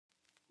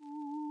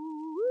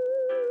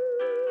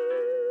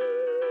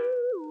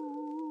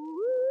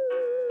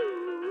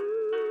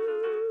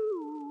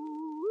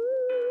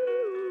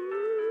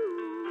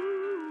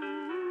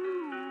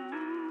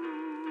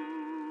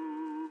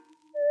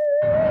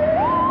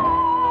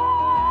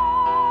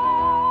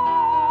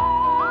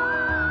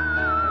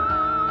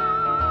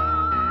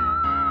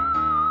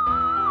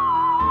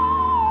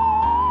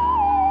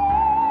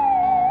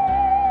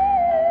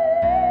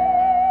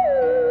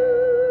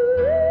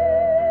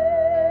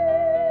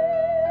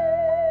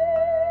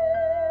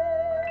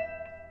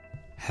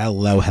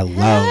Hello.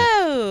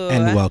 Hello.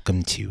 And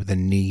welcome to the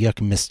New York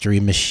Mystery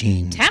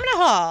Machine. Time in a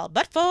hall,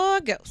 but for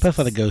ghosts. But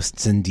for the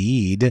ghosts,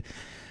 indeed.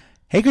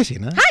 Hey,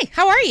 Christina. Hi,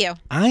 how are you?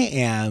 I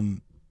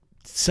am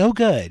so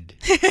good.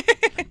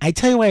 I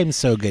tell you why I'm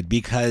so good,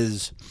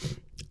 because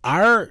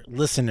our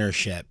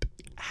listenership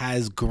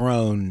has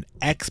grown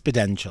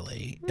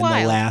exponentially in the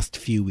last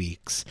few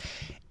weeks.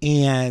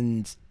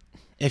 And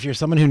if you're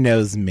someone who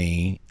knows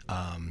me,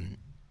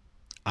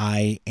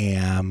 I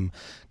am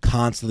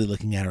constantly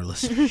looking at our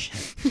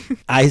listenership.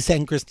 I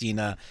send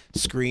Christina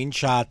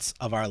screenshots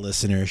of our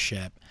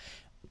listenership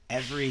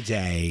every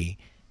day,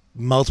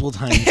 multiple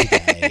times a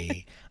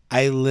day.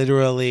 I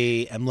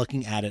literally am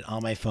looking at it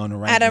on my phone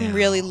right now. Adam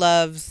really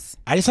loves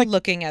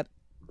looking at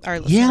our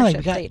listenership yeah, we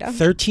got data.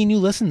 13 new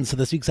listens to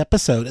this week's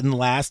episode in the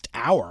last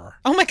hour.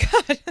 Oh my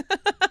God.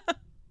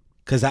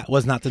 Because that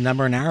was not the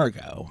number an hour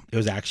ago. It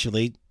was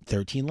actually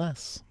 13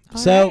 less.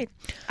 All right.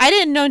 I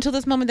didn't know until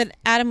this moment that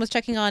Adam was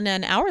checking on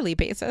an hourly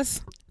basis.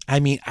 I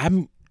mean,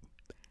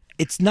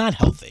 it's not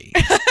healthy.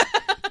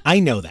 I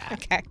know that.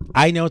 Okay.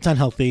 I know it's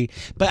unhealthy,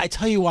 but I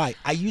tell you why.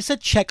 I used to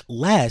check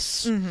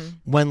less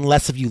when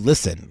less of you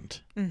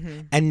listened. Mm-hmm.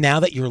 And now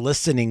that you're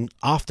listening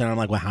often, I'm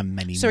like, well, how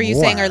many more? So are you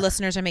saying our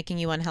listeners are making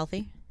you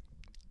unhealthy?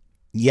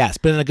 Yes,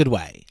 but in a good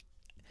way.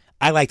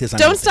 I like this.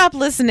 Don't stop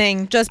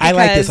listening just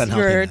because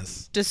you're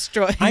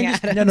destroying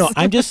Adam. No.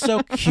 I'm just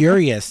so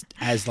curious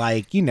as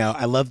I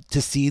love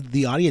to see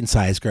the audience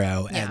size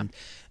grow. Yeah. And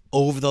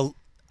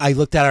I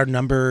looked at our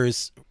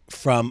numbers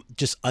from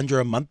just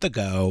under a month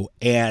ago,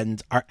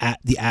 and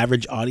the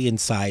average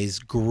audience size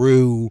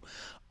grew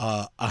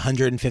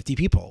 150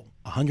 people.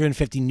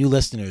 150 new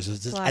listeners.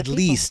 It's at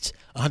least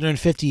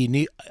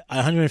 150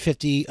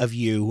 of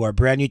you who are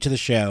brand new to the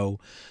show,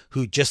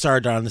 who just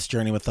started on this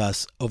journey with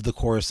us over the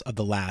course of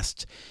the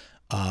last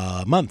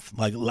month.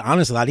 Like,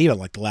 honestly, not even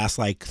like the last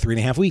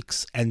 3.5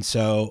 weeks. And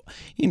so,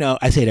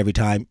 I say it every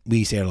time.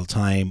 We say it all the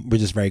time. We're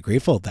just very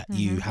grateful that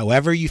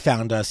however you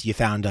found us.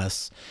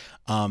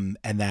 And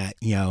that,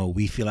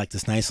 we feel like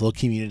this nice little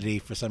community.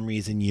 For some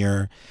reason,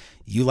 you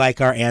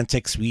like our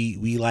antics.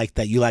 We like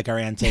that you like our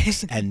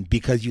antics. And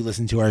because you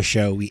listen to our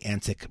show, we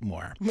antic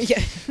more.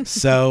 Yeah.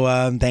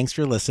 So thanks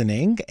for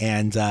listening.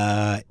 And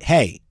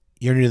hey,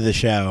 you're new to the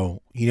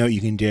show. You know what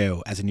you can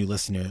do as a new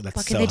listener. That's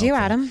what can they do,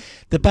 Adam?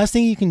 The best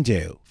thing you can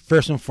do,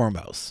 first and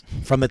foremost,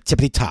 from the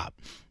tippity top,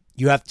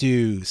 you have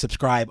to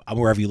subscribe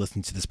wherever you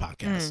listen to this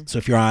podcast. So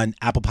if you're on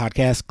Apple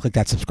Podcasts, click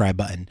that subscribe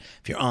button.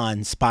 If you're on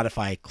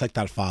Spotify, click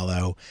that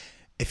follow.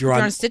 If you're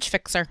on Stitch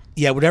Fixer.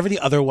 Yeah, whatever the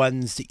other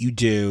ones that you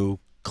do,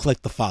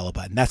 click the follow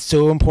button. That's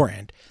so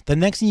important. The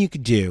next thing you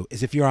could do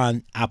is, if you're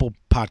on Apple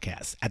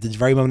Podcasts at this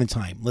very moment in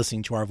time,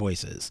 listening to our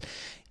voices,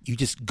 you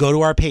just go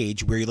to our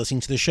page where you're listening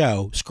to the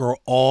show, scroll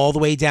all the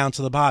way down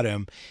to the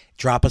bottom,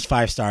 drop us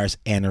 5 stars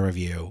and a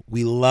review.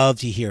 We love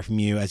to hear from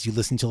you. As you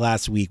listened to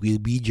last week, we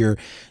read your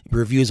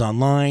reviews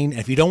online. And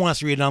if you don't want us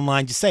to read it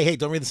online, just say, hey,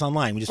 don't read this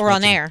online. We just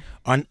on air.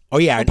 We'll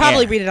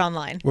probably read it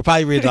online. We'll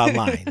probably read it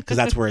online because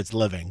that's where it's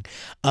living.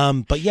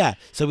 But yeah,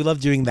 so we love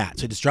doing that.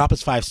 So just drop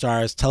us 5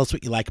 stars. Tell us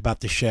what you like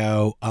about the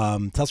show. Tell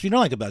us what you don't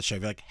like about the show.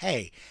 If you're like,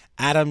 hey,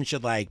 Adam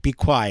should be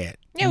quiet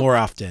more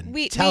often.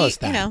 Tell us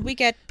that. We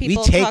get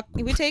people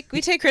we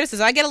take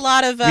criticism. I get a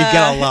lot of we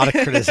get a lot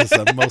of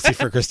criticism, mostly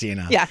for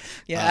Christina.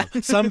 Yeah.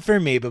 Some for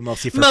me, but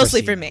mostly for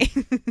for me.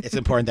 It's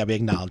important that we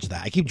acknowledge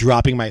that. I keep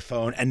dropping my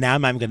phone, and now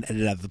I'm going to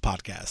edit out the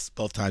podcast.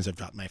 Both times I've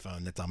dropped my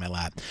phone. That's on my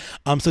lap.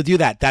 So do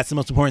that. That's the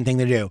most important thing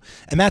to do.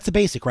 And that's the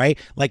basic, right?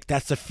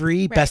 That's the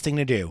free best thing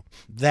to do.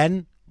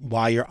 Then,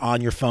 while you're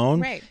on your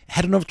phone,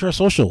 head on over to our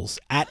socials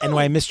at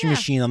NY Mystery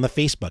Machine on the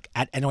Facebook,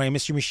 at NY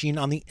Mystery Machine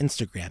on the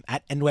Instagram,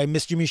 at NY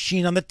Mystery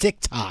Machine on the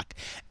TikTok,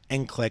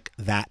 and click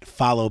that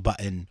follow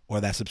button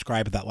or that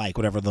subscribe or that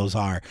whatever those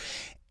are.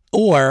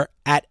 Or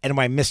at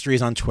NY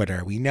Mysteries on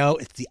Twitter. We know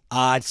it's the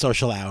odd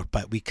social out,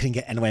 but we couldn't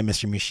get NY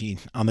Mystery Machine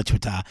on the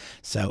Twitter.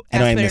 So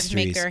NY Mysteries. To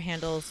make their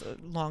handles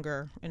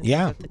longer.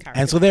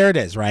 And so there it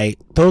is, right?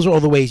 Those are all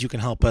the ways you can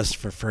help us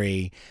for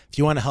free. If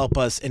you want to help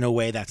us in a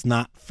way that's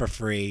not for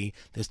free,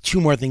 there's 2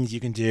 more things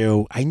you can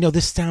do. I know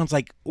this sounds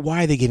like,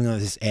 why are they giving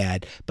us this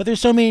ad? But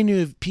there's so many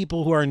new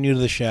people who are new to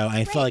the show.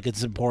 I feel like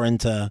it's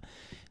important to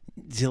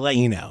let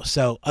you know.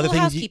 So other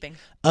things you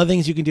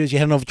can do is you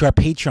head over to our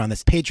Patreon.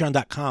 That's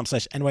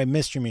patreon.com/NY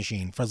Mystery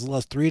Machine. For as little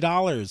as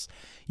 $3,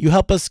 you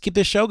help us keep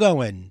this show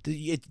going.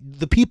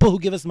 The people who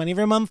give us money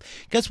every month,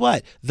 guess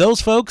what?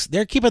 Those folks,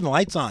 they're keeping the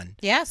lights on.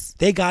 Yes.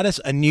 They got us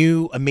a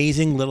new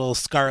amazing little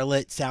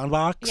Scarlett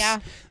soundbox. Yeah.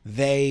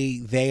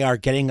 They are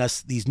getting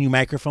us these new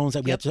microphones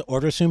that we have to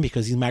order soon,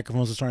 because these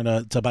microphones are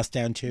starting to bust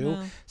down too.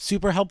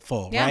 Super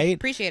helpful, right?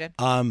 Appreciate it.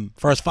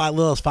 For as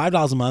little as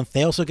 $5 a month,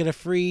 they also get a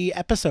free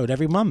episode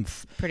every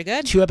month. Pretty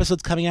good. 2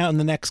 episodes coming out in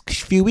the next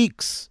few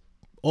weeks.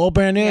 All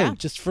brand new,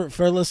 just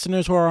for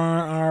listeners who are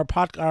on our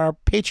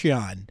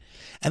Patreon.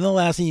 And the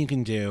last thing you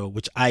can do,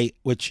 which I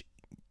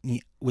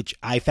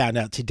found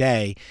out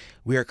today,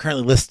 we are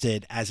currently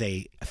listed as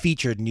a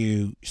featured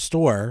new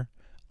store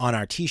on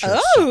our t-shirt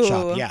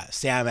shop. Yeah,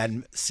 Sam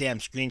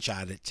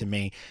screenshotted it to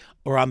me.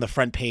 Or on the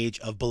front page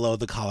of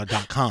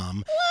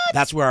belowthecollar.com.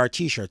 That's where our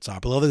t-shirts are.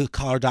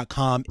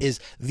 Belowthecollar.com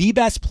is the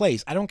best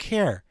place. I don't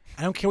care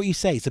what you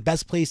say. It's the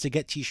best place to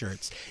get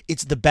t-shirts.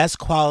 It's the best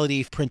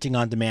quality printing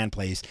on demand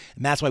place.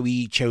 And that's why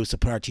we chose to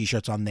put our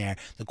t-shirts on there.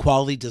 The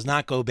quality does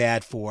not go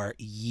bad for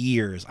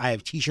years. I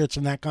have t-shirts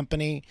from that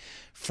company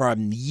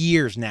from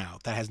years now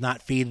that has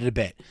not faded a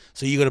bit.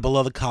 So you go to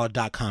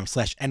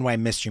belowthecollar.com/NY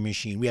Mystery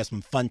Machine. We have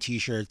some fun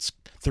t-shirts,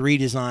 3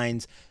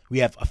 designs. We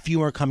have a few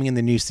more coming in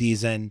the new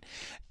season.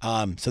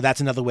 So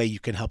that's another way you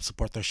can help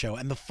support the show.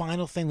 And the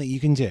final thing that you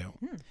can do,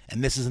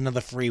 and this is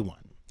another free one,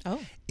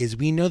 is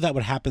we know that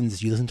what happens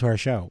is you listen to our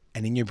show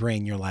and in your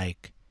brain you're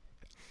like,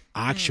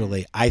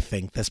 actually, I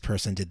think this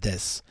person did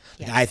this.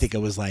 Yes. Like, I think it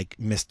was like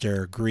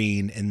Mr.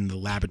 Green in the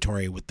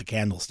laboratory with the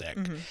candlestick.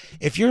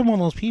 If you're one of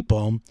those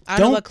people, I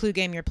don't know what clue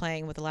game you're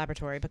playing with the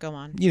laboratory, but go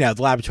on. The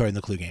laboratory and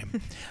the clue game.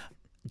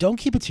 Don't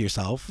keep it to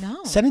yourself.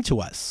 No. Send it to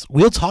us.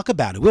 We'll talk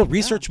about it. We'll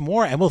research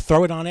more and we'll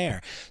throw it on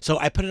air. So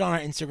I put it on our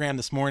Instagram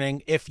this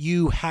morning. If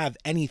you have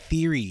any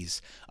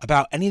theories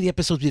about any of the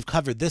episodes we've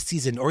covered this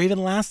season or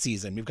even last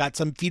season, we've got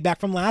some feedback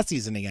from last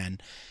season again.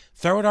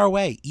 Throw it our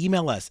way.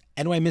 Email us,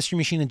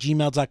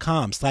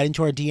 nymysterymachine@gmail.com. Slide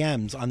into our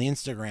DMs on the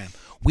Instagram.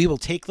 We will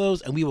take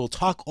those and we will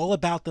talk all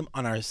about them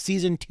on our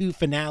season 2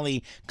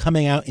 finale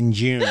coming out in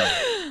June.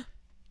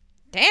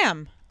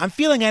 Damn. I'm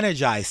feeling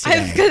energized today.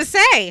 I was going to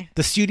say.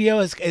 The studio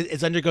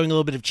is undergoing a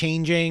little bit of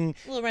changing.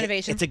 A little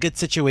renovation. It's a good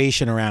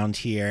situation around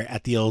here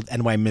at the old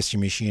NY Mystery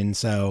Machine.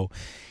 So,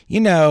 you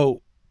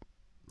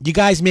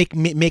guys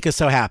make us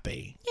so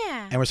happy.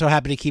 Yeah. And we're so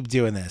happy to keep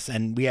doing this.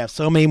 And we have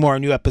so many more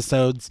new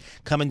episodes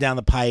coming down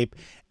the pipe.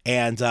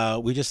 And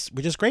we're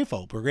just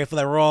grateful. We're grateful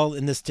that we're all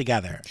in this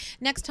together.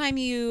 Next time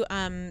you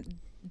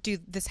do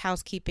this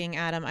housekeeping,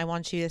 Adam, I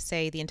want you to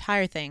say the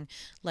entire thing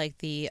like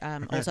the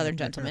old Southern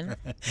gentleman.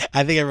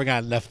 I think everyone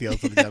got enough the old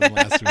Southern gentleman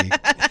last week.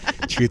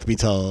 Truth be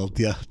told,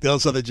 the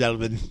old Southern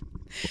gentleman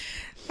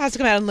has to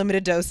come out in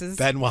limited doses.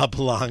 Benoit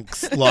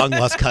Blanc's long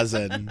lost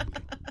cousin.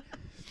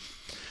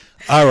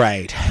 All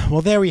right.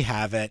 Well, there we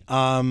have it.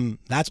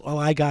 That's all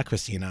I got,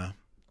 Christina.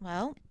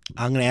 Well,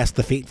 I'm going to ask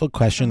the fateful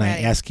question I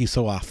ask you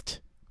so oft.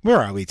 Where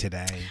are we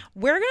today?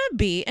 We're going to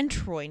be in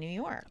Troy, New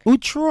York. Oh,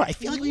 Troy. I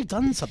feel like we've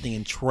done something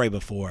in Troy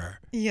before.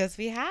 Yes,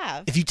 we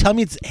have. If you tell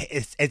me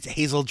it's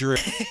Hazel Drew.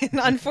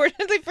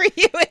 Unfortunately for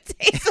you, it's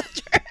Hazel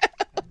Drew.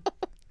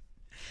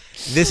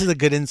 This is a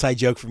good inside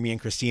joke for me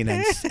and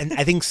Christina. And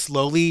I think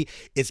slowly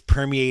it's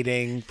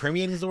permeating.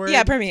 Permeating is the word?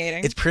 Yeah,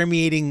 permeating. It's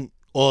permeating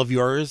all of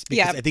yours.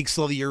 Because I think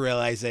slowly you're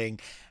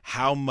realizing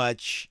how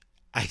much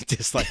I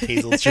dislike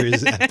Hazel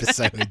Drew's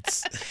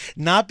episodes.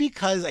 Not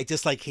because I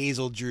dislike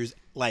Hazel Drew's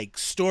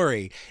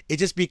story. It's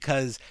just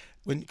because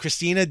when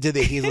Christina did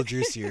the Hazel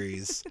Drew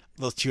series,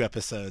 those 2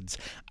 episodes,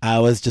 I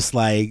was just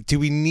like, do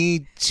we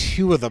need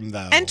 2 of them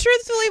though? And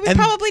truthfully, we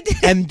probably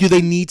did. And do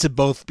they need to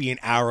both be an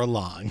hour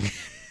long?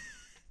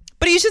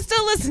 But you should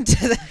still listen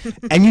to them.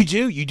 And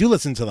you do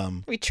listen to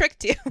them. We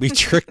tricked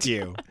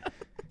you.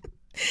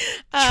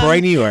 Troy,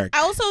 New York. I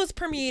also was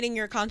permeating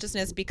your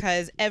consciousness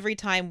because every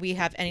time we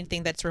have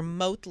anything that's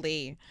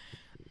remotely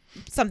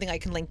something I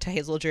can link to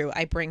Hazel Drew,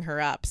 I bring her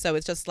up. So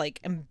it's just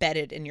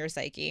embedded in your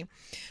psyche.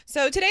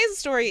 So today's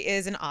story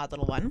is an odd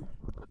little one.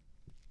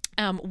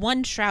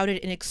 One shrouded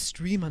in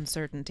extreme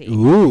uncertainty.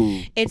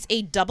 Ooh. It's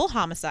a double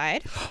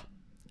homicide.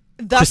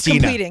 Thus Christina,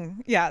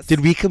 completing. Yes.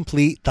 Did we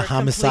complete the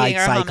homicide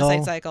cycle?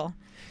 Homicide cycle.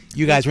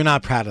 You guys, we're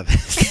not proud of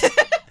this.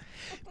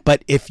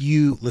 But if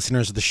you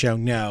listeners of the show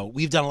know,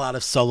 we've done a lot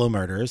of solo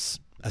murders,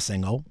 a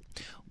single.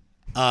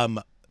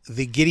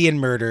 The Gideon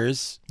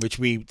murders, which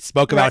we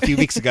spoke about a few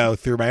weeks ago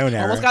through my own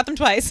era. Almost got them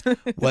twice.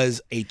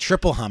 Was a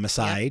triple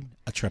homicide,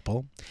 a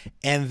triple.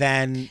 And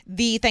then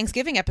the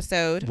Thanksgiving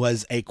episode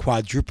was a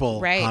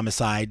quadruple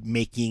homicide,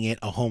 making it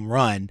a home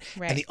run.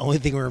 Right. And the only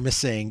thing we were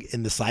missing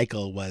in the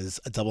cycle was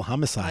a double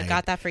homicide. I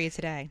got that for you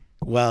today.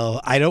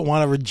 Well, I don't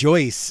want to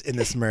rejoice in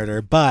this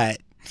murder,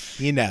 but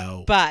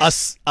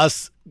us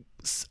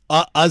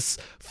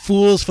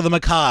fools for the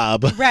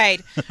macabre.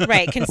 Right.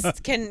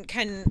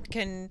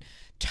 Can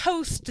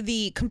toast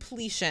the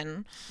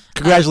completion.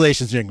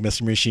 Congratulations, Young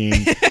Mr.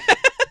 Machine.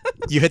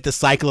 You hit the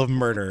cycle of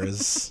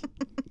murders.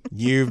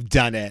 You've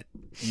done it.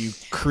 You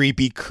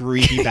creepy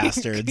bastards.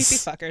 Creepy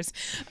fuckers.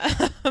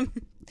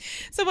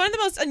 So one of the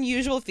most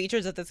unusual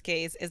features of this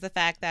case is the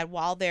fact that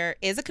while there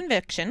is a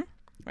conviction,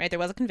 there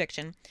was a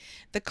conviction,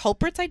 the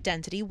culprit's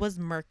identity was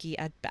murky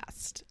at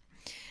best.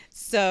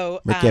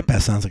 So murky at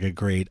best sounds like a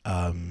great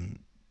band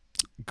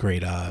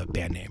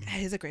name.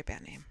 It is a great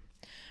band name.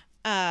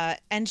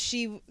 And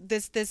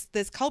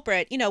this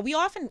culprit, we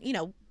often,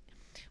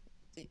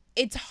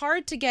 it's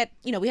hard to get,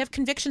 we have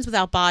convictions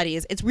without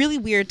bodies. It's really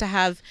weird to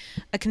have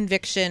a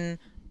conviction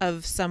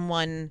of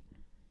someone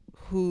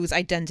whose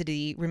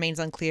identity remains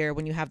unclear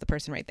when you have the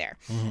person right there.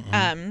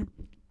 Mm-hmm.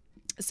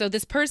 So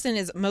this person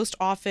is most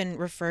often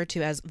referred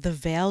to as the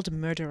veiled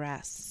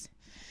murderess.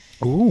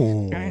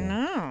 Ooh. I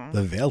know.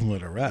 The veiled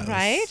murderess.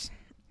 Right?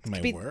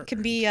 My word.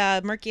 Can be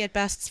Murky at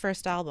Best's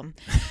first album.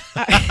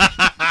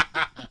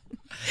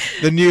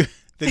 the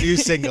new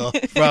single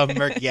from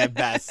Murky at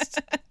Best.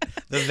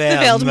 The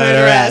Veiled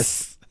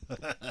Murderess.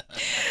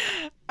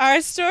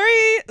 Our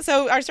story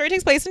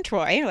takes place in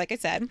Troy, like I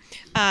said, in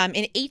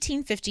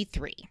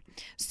 1853.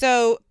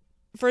 So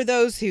for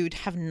those who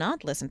have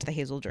not listened to the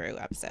Hazel Drew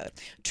episode,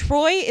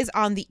 Troy is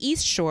on the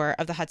east shore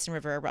of the Hudson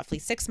River, roughly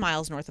 6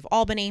 miles north of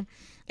Albany.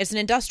 It's an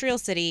industrial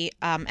city,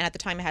 and at the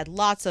time it had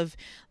lots of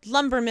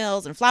lumber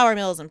mills and flour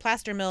mills and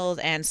plaster mills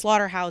and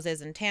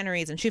slaughterhouses and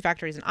tanneries and shoe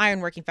factories and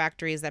ironworking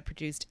factories that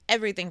produced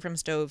everything from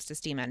stoves to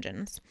steam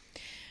engines.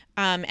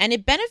 And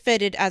it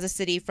benefited as a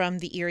city from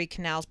the Erie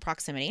Canal's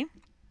proximity,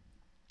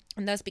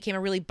 and thus became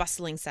a really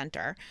bustling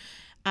center.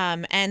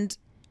 And,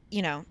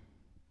 you know,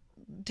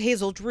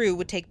 Hazel Drew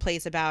would take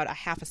place about a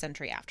half a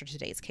century after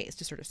today's case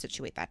to sort of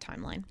situate that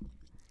timeline.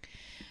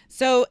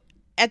 So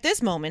at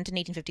this moment in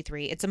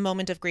 1853, it's a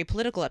moment of great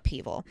political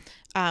upheaval,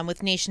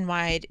 with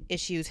nationwide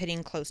issues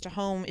hitting close to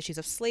home, issues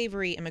of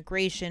slavery,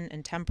 immigration,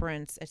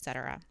 intemperance,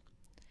 etc.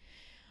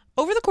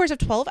 Over the course of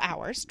 12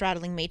 hours,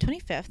 straddling May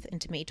 25th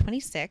into May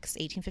 26,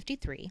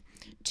 1853,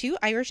 2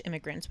 Irish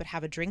immigrants would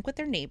have a drink with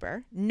their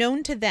neighbor,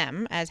 known to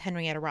them as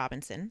Henrietta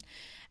Robinson,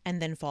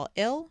 and then fall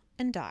ill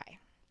and die.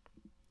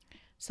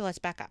 So let's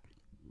back up.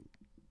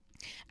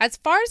 As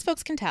far as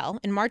folks can tell,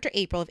 in March or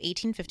April of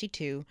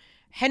 1852,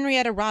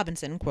 Henrietta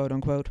Robinson, quote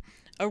unquote,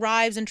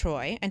 arrives in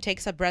Troy and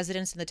takes up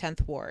residence in the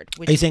 10th Ward.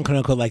 Which Are you saying quote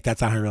unquote like that's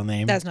not her real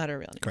name? That's not her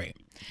real name. Great.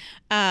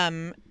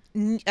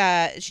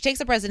 She takes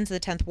up residence in the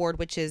 10th Ward,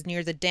 which is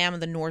near the dam of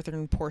the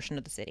northern portion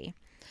of the city.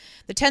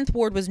 The 10th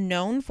Ward was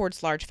known for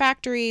its large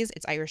factories,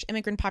 its Irish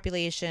immigrant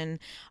population,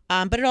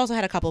 but it also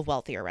had a couple of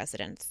wealthier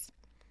residents.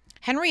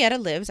 Henrietta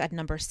lives at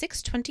number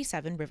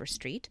 627 River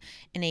Street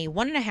in a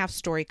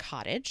 1.5-story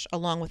cottage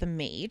along with a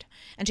maid,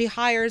 and she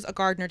hires a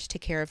gardener to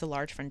take care of the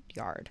large front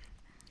yard.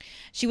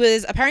 She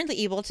was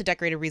apparently able to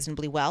decorate it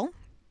reasonably well.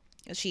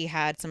 She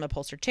had some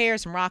upholstered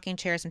chairs, some rocking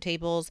chairs, some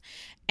tables,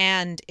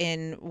 and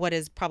in what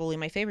is probably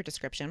my favorite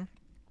description,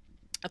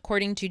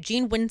 according to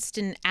Jean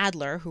Winston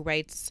Adler, who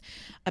writes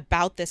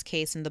about this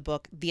case in the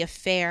book The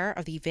Affair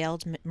of the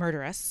Veiled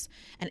Murderess,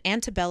 an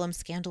Antebellum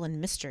Scandal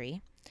and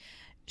Mystery,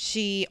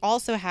 she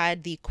also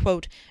had the,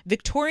 quote,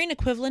 Victorian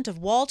equivalent of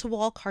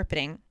wall-to-wall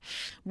carpeting,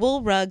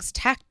 wool rugs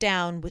tacked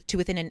down to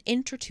within an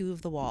inch or two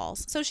of the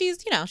walls. So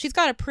she's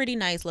got a pretty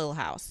nice little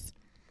house.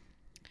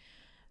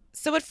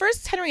 So at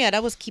first,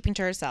 Henrietta was keeping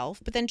to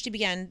herself, but then she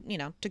began,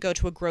 to go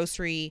to a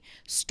grocery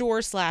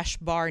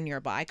store/bar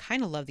nearby. I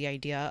kind of love the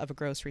idea of a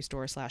grocery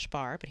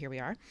store/bar, but here we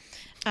are.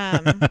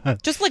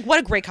 Just like, what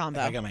a great combo.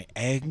 I got my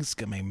eggs,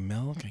 got my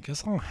milk. I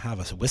guess I'll have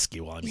a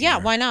whiskey while I'm here. Yeah,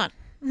 why not?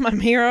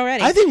 I'm here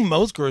already. I think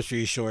most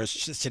grocery stores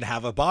should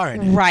have a bar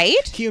in it. Right?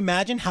 Can you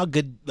imagine how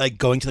good, like,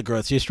 going to the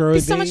grocery store would be?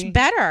 It's so much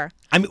better.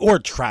 I mean, or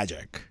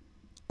tragic.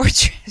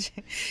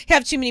 You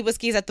have too many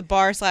whiskeys at the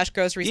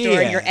bar/grocery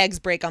store and your eggs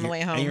break on the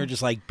way home. And you're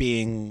just like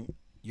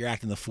you're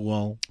acting the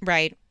fool.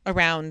 Right.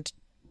 Around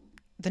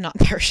the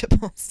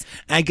non-perishables.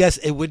 I guess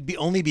it would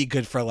only be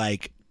good for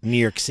like New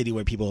York City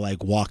where people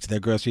like walk to their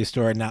grocery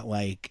store, not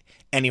like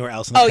anywhere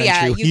else in the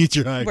country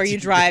where you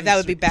drive. That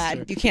would be bad.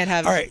 Store. You can't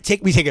have. All right.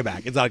 Take it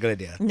back. It's not a good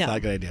idea. No. It's not a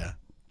good idea.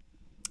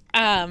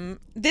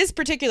 This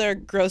particular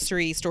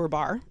grocery store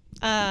bar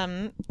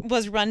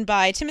was run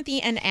by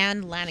Timothy and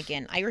Anne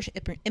Lanigan, Irish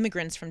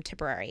immigrants from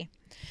Tipperary.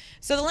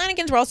 So the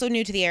Lanigans were also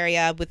new to the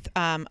area with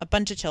a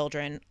bunch of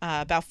children,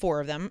 about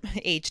 4 of them,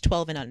 aged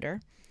 12 and under.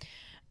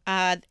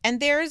 And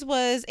theirs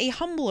was a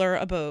humbler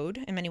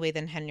abode in many ways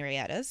than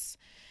Henrietta's.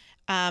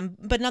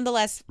 But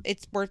nonetheless,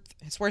 it's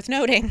worth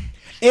noting.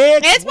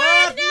 It's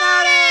worth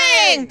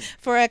noting!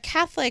 For a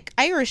Catholic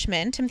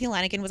Irishman, Timothy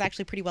Lanigan was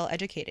actually pretty well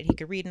educated. He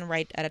could read and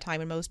write at a time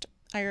when most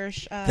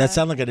Irish... That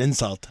sounds like an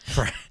insult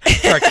for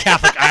a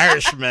Catholic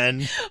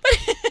Irishman.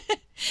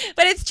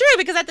 But it's true,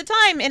 because at the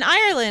time in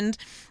Ireland,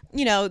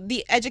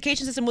 the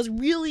education system was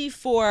really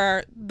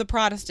for the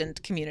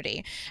Protestant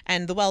community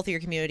and the wealthier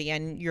community,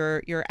 and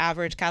your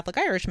average Catholic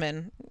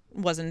Irishman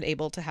wasn't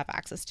able to have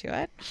access to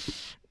it.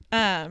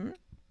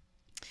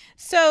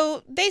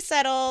 So they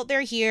settle,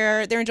 they're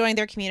here, they're enjoying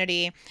their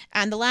community,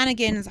 and the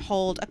Lanigans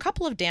hold a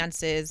couple of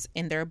dances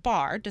in their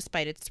bar,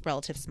 despite its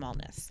relative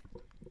smallness.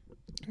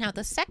 Now,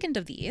 the second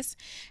of these,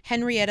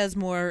 Henrietta's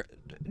more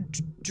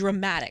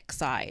dramatic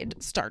side,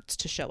 starts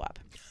to show up.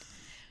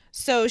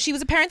 So she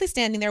was apparently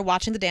standing there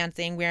watching the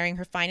dancing, wearing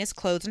her finest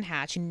clothes and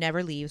hat. She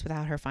never leaves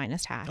without her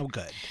finest hat. Oh,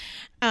 good.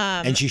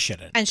 And she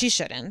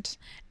shouldn't.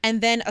 And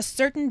then a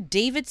certain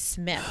David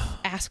Smith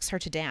asks her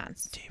to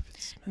dance. David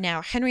Smith.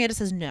 Now, Henrietta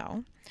says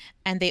no,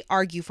 and they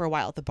argue for a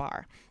while at the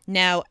bar.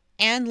 Now,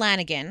 Anne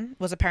Lanigan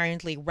was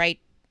apparently right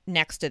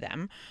next to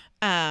them,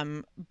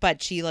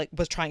 but she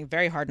was trying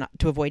very hard not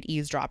to avoid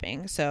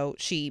eavesdropping, so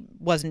she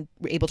wasn't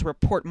able to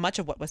report much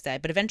of what was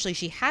said. But eventually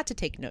she had to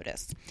take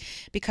notice,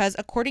 because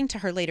according to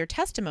her later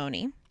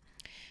testimony,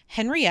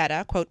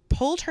 Henrietta, quote,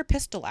 pulled her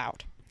pistol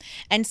out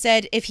and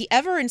said if he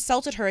ever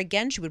insulted her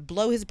again, she would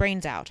blow his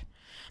brains out.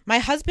 My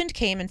husband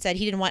came and said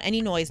he didn't want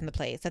any noise in the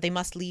place, that they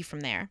must leave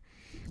from there.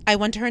 I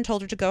went to her and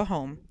told her to go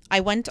home. I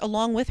went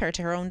along with her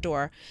to her own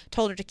door,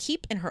 told her to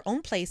keep in her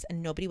own place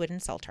and nobody would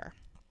insult her.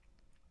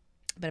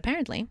 But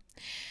apparently,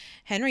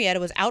 Henrietta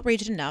was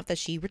outraged enough that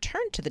she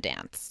returned to the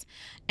dance.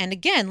 And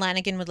again,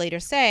 Lanigan would later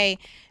say,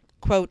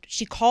 quote,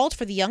 she called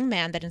for the young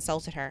man that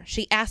insulted her.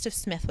 She asked if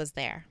Smith was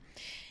there.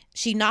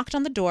 She knocked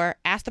on the door,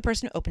 asked the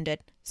person who opened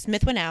it.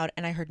 Smith went out,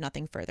 and I heard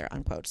nothing further,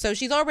 unquote. So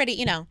she's already,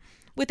 you know,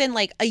 within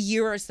like a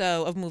year or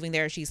so of moving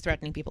there, she's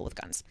threatening people with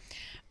guns.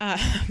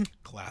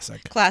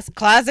 Classic.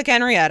 Classic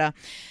Henrietta.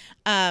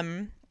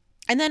 And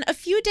then a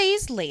few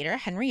days later,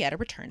 Henrietta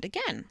returned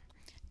again.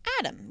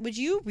 Adam, would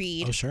you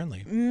read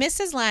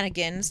Mrs.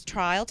 Lanigan's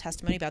trial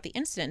testimony about the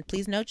incident?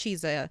 Please note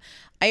she's a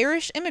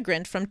Irish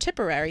immigrant from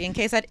Tipperary, in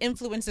case that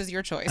influences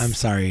your choice. I'm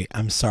sorry.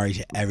 I'm sorry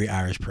to every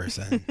Irish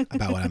person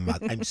about what I'm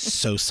about. I'm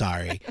so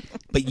sorry.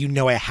 But you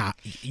know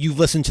you've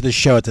listened to the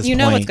show at this point. You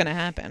know what's going to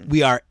happen.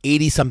 We are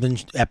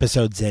 80-something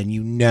episodes in.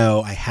 You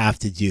know I have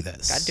to do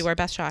this. Got to do our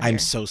best shot here. I'm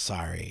so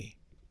sorry.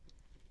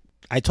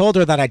 I told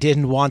her that I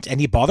didn't want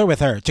any bother with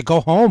her, to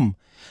go home.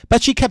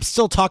 But she kept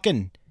still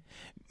talking.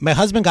 My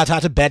husband got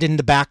out of bed in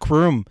the back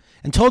room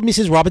and told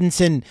Mrs.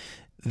 Robinson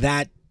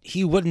that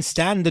he wouldn't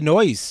stand the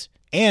noise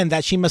and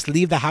that she must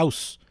leave the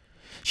house.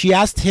 She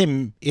asked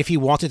him if he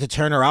wanted to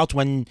turn her out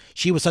when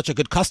she was such a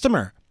good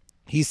customer.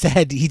 He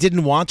said he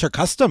didn't want her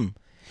custom.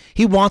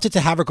 He wanted to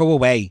have her go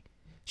away.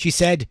 She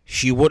said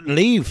she wouldn't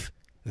leave,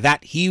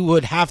 that he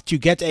would have to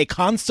get a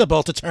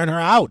constable to turn her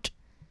out.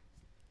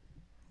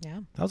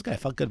 Yeah. That was good. I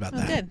felt good about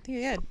that. Good.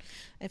 You're good.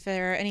 If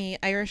there are any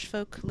Irish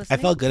folk listening, I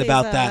felt good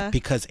about that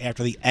because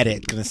after the edit,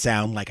 it's going to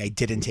sound like I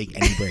didn't take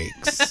any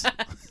breaks.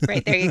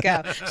 Right, there you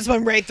go. Just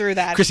went right through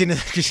that.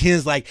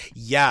 Christina's like,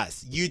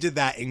 yes, you did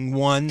that in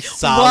one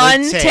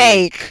solid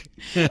take.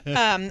 One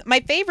of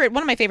my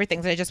favorite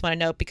things that I just want to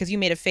note, because you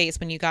made a face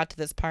when you got to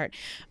this part,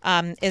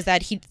 is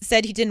that he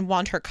said he didn't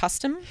want her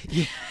custom.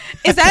 Yeah.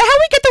 Is that how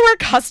we get the word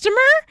customer?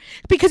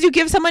 Because you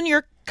give someone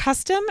your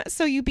custom,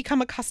 so you become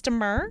a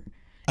customer?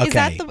 Okay. Is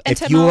that the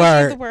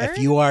etymology of the word? If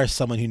you are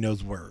someone who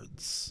knows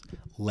words,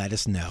 let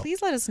us know.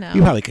 Please let us know.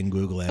 You probably can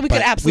Google it. We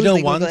could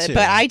absolutely Google it, to.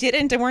 But I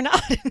didn't, and we're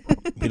not.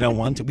 We don't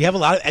want to. We have a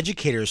lot of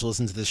educators who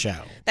listen to the show.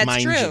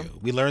 That's true. You.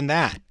 We learned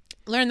that.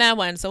 Learn that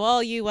one. So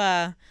all you...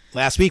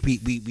 Last week,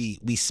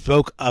 we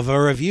spoke of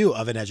a review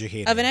of an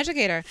educator. Of an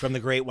educator. From the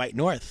Great White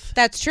North.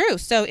 That's true.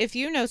 So if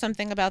you know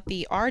something about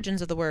the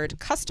origins of the word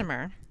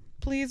customer,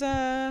 please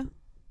write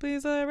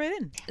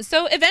in.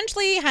 So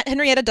eventually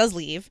Henrietta does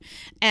leave,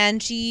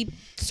 and she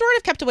sort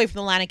of kept away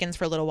from the Lanigans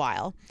for a little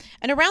while.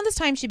 And around this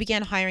time, she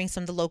began hiring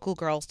some of the local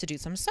girls to do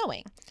some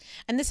sewing.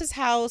 And this is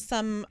how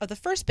some of the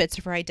first bits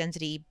of her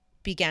identity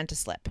began to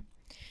slip.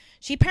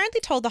 She apparently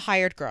told the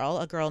hired girl,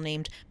 a girl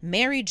named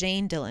Mary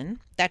Jane Dillon,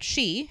 that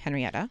she,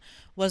 Henrietta,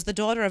 was the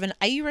daughter of an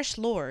Irish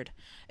lord.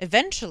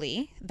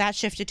 Eventually, that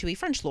shifted to a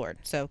French lord,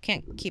 so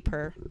can't keep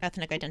her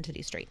ethnic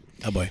identity straight.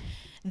 Oh boy.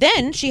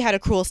 Then she had a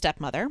cruel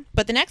stepmother,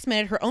 but the next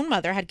minute her own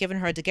mother had given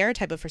her a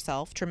daguerreotype of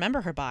herself to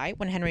remember her by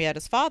when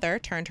Henrietta's father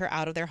turned her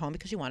out of their home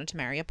because she wanted to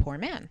marry a poor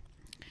man.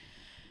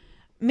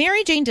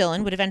 Mary Jane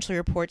Dillon would eventually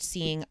report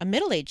seeing a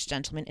middle-aged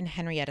gentleman in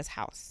Henrietta's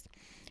house.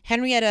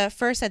 Henrietta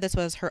first said this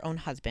was her own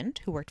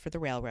husband, who worked for the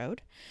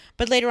railroad,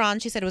 but later on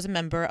she said it was a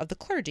member of the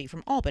clergy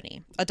from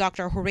Albany, a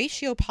Dr.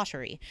 Horatio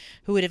Pottery,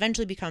 who would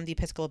eventually become the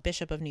Episcopal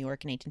Bishop of New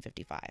York in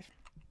 1855.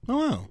 Oh,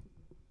 wow.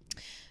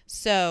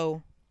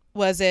 So,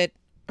 was it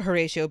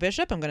Horatio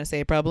Bishop? I'm going to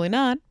say probably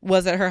not.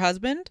 Was it her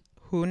husband?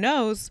 Who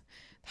knows?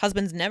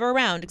 Husband's never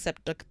around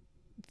except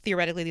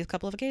theoretically these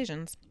couple of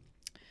occasions.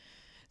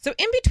 So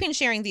in between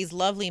sharing these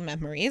lovely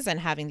memories and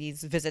having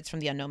these visits from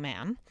the unknown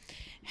man,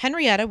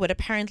 Henrietta would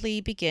apparently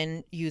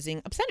begin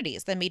using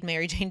obscenities that made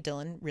Mary Jane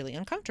Dillon really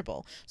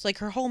uncomfortable. So like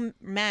her whole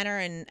manner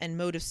and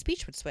mode of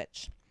speech would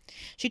switch.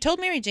 She told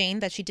Mary Jane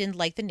that she didn't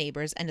like the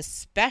neighbors, and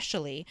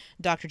especially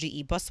Dr.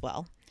 G.E.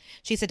 Buswell.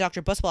 She said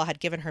Dr. Buswell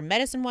had given her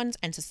medicine once,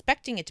 and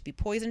suspecting it to be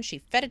poison, she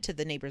fed it to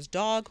the neighbor's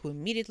dog, who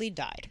immediately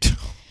died.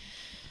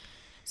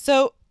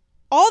 So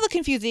all the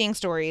confusing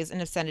stories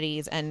and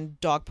obscenities and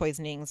dog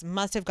poisonings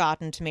must have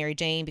gotten to Mary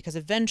Jane, because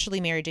eventually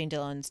Mary Jane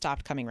Dillon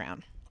stopped coming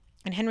around.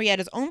 And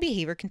Henrietta's own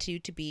behavior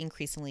continued to be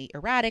increasingly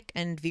erratic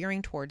and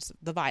veering towards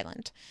the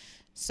violent.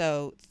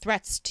 So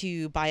threats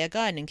to buy a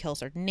gun and kill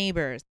certain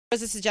neighbors. There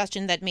was a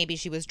suggestion that maybe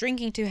she was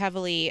drinking too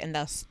heavily and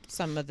thus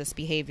some of this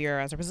behavior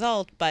as a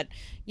result. But,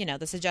 you know,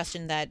 the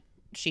suggestion that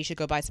she should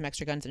go buy some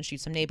extra guns and shoot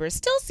some neighbors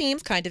still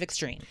seems kind of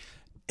extreme.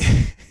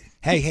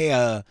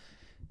 Hey,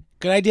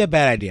 good idea,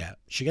 bad idea.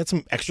 She got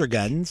some extra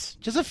guns,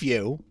 just a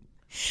few.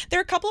 There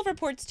are a couple of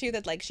reports, too,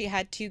 that, like, she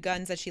had 2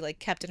 guns that she, like,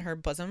 kept in her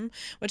bosom,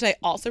 which I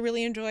also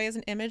really enjoy as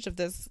an image of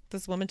this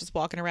woman just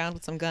walking around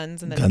with some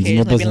guns and then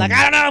occasionally being like,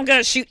 I don't know, I'm going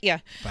to shoot you.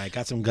 I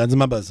got some guns in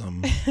my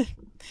bosom.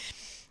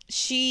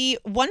 She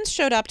once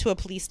showed up to a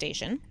police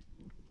station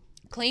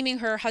claiming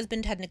her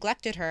husband had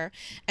neglected her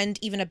and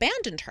even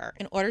abandoned her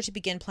in order to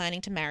begin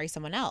planning to marry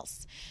someone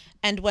else.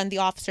 And when the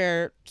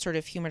officer sort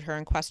of humored her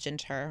and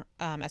questioned her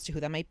as to who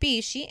that might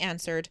be, she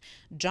answered,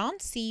 John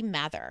C.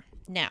 Mather.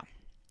 Now,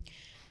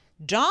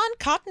 John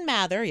Cotton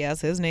Mather,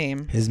 yes, his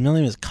name. His middle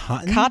name is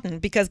Cotton? Cotton,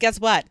 because guess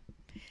what?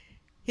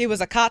 He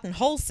was a cotton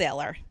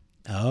wholesaler.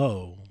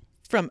 Oh.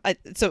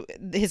 So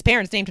his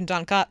parents named him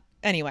John Cotton.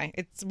 Anyway,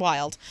 it's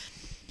wild.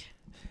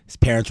 His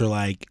parents were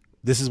like,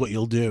 this is what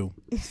you'll do.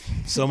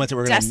 So much that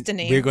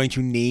we're going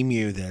to name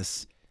you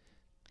this.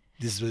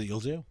 This is what you'll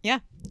do. Yeah.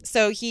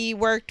 So he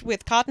worked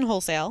with Cotton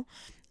Wholesale.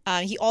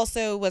 He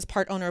also was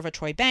part owner of a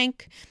Troy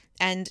bank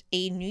and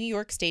a New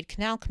York State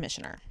Canal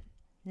Commissioner.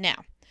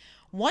 Now,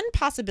 one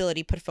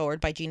possibility put forward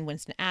by Gene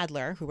Winston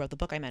Adler, who wrote the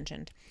book I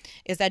mentioned,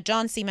 is that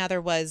John C. Mather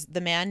was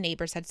the man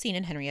neighbors had seen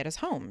in Henrietta's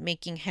home,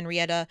 making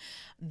Henrietta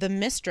the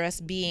mistress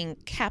being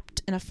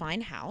kept in a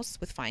fine house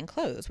with fine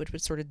clothes, which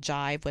would sort of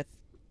jive with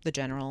the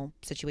general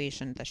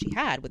situation that she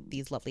had with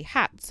these lovely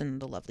hats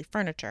and the lovely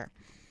furniture.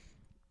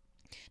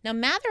 Now,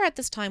 Mather at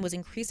this time was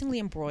increasingly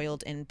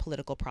embroiled in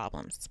political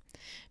problems,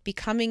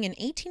 becoming in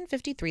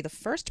 1853 the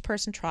first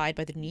person tried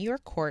by the New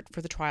York court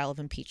for the trial of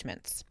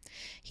impeachments.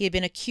 He had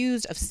been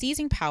accused of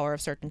seizing power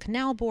of certain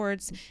canal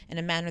boards in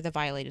a manner that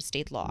violated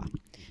state law.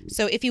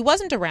 So if he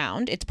wasn't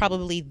around, it's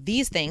probably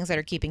these things that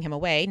are keeping him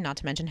away, not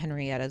to mention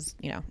Henrietta's,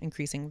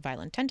 increasing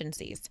violent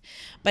tendencies.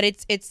 But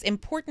it's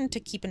important to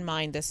keep in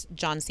mind this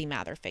John C.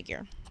 Mather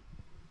figure.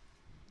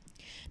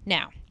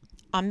 Now,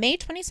 on May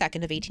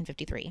 22nd of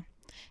 1853,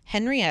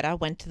 Henrietta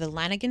went to the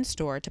Lanigan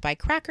store to buy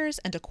crackers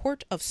and a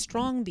quart of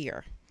strong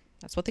beer.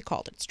 That's what they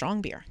called it,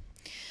 strong beer.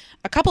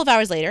 A couple of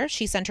hours later,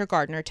 she sent her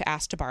gardener to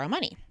ask to borrow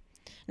money.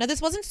 Now,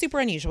 this wasn't super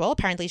unusual.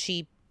 Apparently,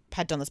 she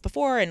had done this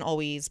before and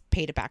always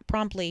paid it back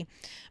promptly.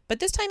 But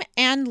this time,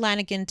 Anne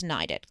Lanigan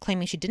denied it,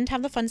 claiming she didn't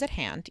have the funds at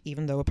hand,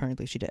 even though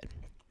apparently she did.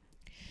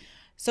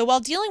 So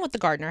while dealing with the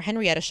gardener,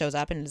 Henrietta shows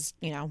up and is,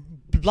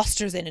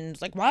 blusters in and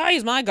is like, why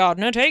is my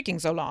gardener taking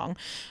so long?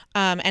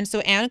 And so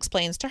Anne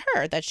explains to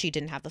her that she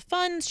didn't have the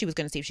funds. She was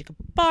going to see if she could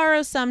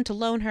borrow some to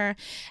loan her.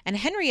 And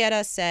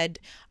Henrietta said,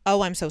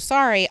 oh, I'm so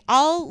sorry.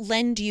 I'll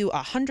lend you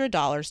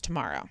 $100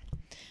 tomorrow.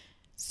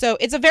 So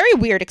it's a very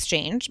weird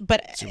exchange,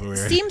 but it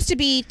seems to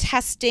be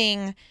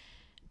testing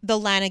the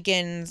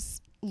Lanigans'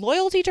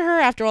 loyalty to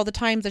her after all the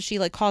times that she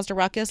caused a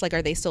ruckus.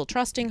 Are they still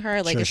trusting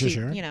her?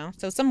 Sure.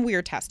 So some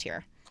weird test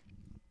here.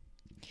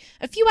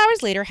 A few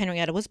hours later,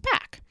 Henrietta was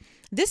back,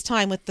 this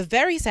time with the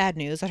very sad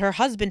news that her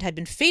husband had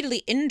been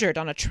fatally injured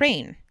on a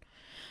train.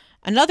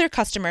 Another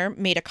customer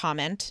made a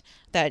comment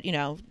that,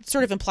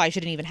 sort of implied she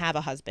didn't even have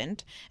a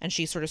husband, and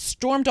she sort of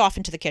stormed off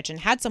into the kitchen,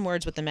 had some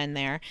words with the men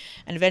there,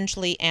 and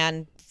eventually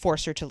Anne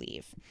forced her to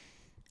leave.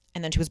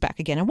 And then she was back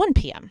again at 1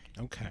 p.m.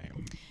 Okay.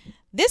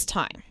 This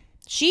time,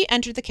 she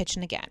entered the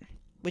kitchen again,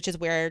 which is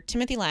where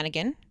Timothy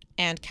Lanigan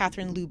and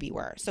Catherine Luby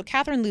were. So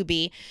Catherine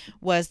Luby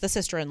was the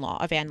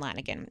sister-in-law of Anne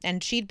Lanigan,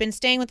 and she'd been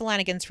staying with the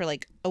Lanigans for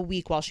a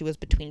week while she was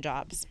between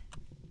jobs.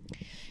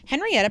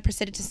 Henrietta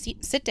proceeded to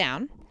sit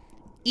down,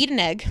 eat an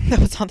egg that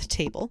was on the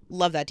table.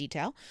 Love that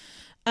detail.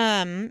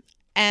 And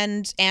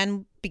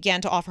Anne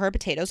began to offer her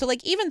potatoes. So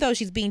even though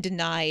she's being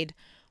denied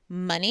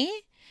money,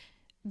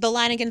 the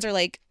Lanigans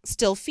are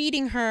still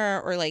feeding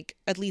her or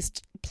at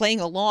least playing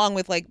along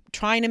with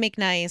trying to make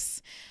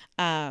nice.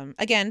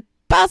 Again,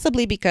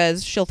 possibly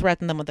because she'll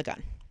threaten them with a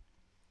gun.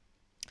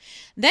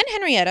 Then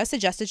Henrietta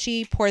suggested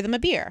she pour them a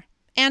beer.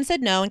 Anne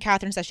said no, and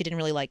Catherine said she didn't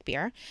really like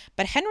beer.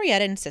 But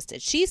Henrietta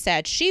insisted. She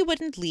said she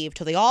wouldn't leave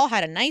till they all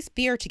had a nice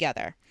beer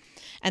together.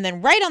 And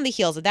then right on the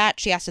heels of that,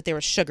 she asked if there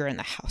was sugar in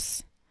the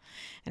house.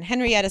 And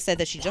Henrietta said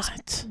that she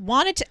just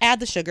wanted to add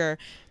the sugar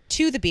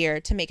to the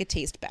beer to make it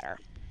taste better.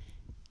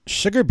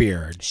 Sugar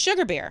beer.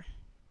 Sugar beer.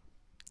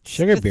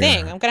 Sugar beer.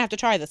 Thing. I'm going to have to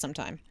try this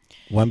sometime.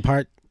 One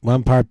part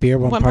beer,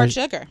 one part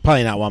sugar.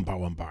 Probably not one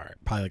part.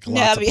 Probably a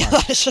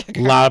lot of sugar.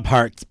 A lot of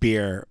parts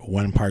beer,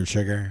 one part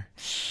sugar.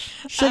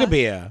 Sugar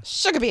beer.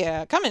 Sugar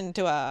beer. Coming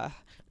to a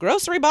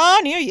grocery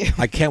bar near you.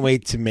 I can't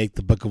wait to make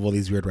the book of all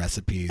these weird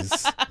recipes.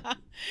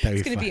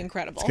 It's going to be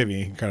incredible. It's going to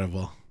be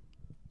incredible.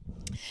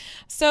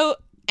 So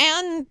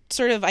Anne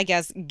sort of, I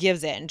guess,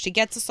 gives in. She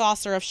gets a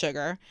saucer of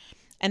sugar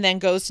and then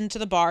goes into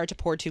the bar to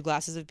pour 2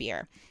 glasses of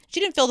beer. She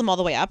didn't fill them all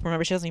the way up.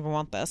 Remember, she doesn't even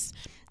want this.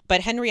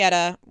 But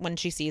Henrietta, when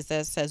she sees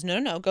this, says,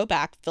 no, go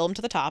back, fill them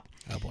to the top.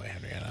 Oh, boy,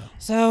 Henrietta.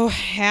 So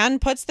Anne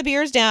puts the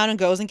beers down and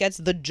goes and gets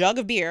the jug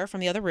of beer from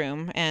the other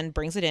room and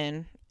brings it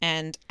in.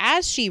 And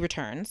as she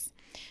returns,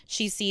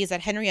 she sees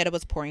that Henrietta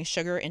was pouring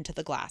sugar into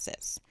the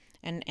glasses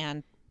and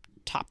Anne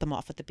topped them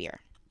off with the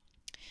beer.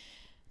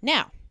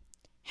 Now,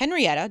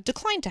 Henrietta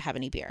declined to have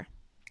any beer.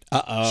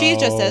 Uh-oh. She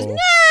just says, nah,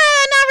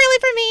 not really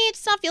for me.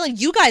 It's not feeling.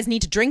 You guys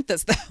need to drink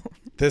this, though.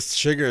 This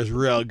sugar is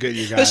real good,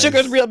 you guys. The sugar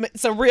is real.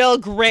 It's a real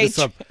great.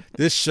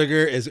 This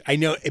sugar is, I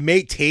know it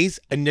may taste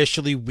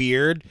initially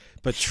weird,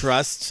 but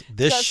trust,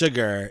 this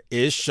sugar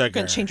is sugar. It's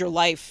going to change your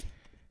life.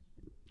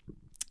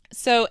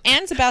 So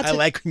Anne's about to. I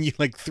like when you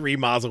 3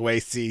 miles away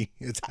see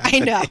it's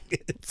happening. I know.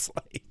 It's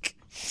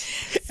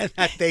and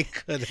that they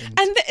couldn't.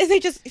 And they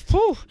just,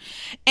 whew.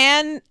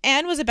 Anne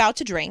was about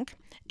to drink.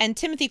 And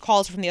Timothy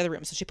calls her from the other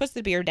room. So she puts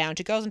the beer down.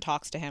 She goes and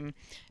talks to him.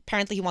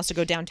 Apparently he wants to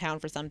go downtown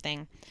for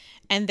something.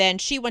 And then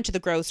she went to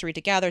the grocery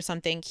to gather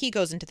something. He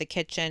goes into the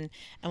kitchen.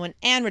 And when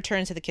Anne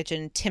returns to the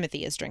kitchen,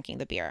 Timothy is drinking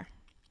the beer.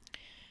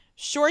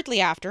 Shortly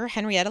after,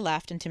 Henrietta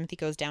left and Timothy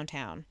goes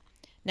downtown.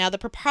 Now, the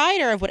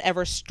proprietor of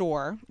whatever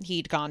store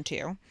he'd gone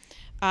to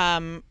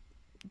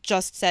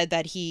just said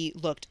that he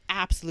looked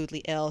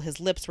absolutely ill. His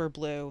lips were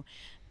blue.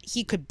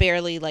 He could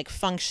barely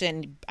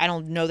function. I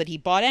don't know that he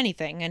bought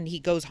anything, and he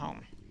goes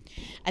home.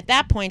 At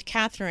that point,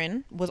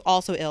 Catherine was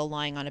also ill,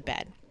 lying on a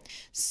bed.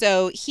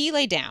 So he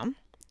lay down,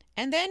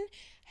 and then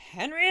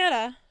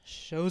Henrietta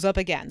shows up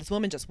again. This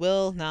woman just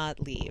will not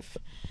leave.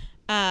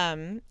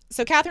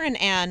 So Catherine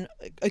and Anne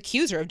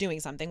accuse her of doing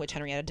something, which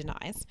Henrietta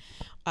denies.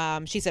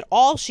 She said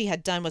all she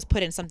had done was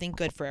put in something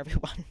good for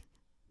everyone.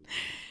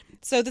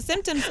 So the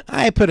symptoms...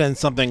 I put in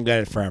something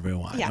good for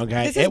everyone. Yeah,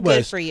 okay? this is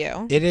good for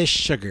you. It is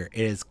sugar.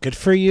 It is good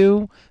for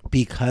you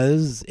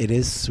because it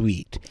is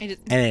sweet. And it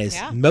is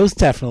most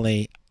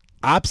definitely,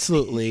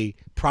 absolutely,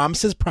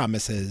 promises,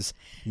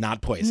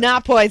 not poison.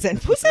 Not poison.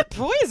 Who said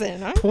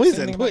poison?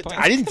 Poison.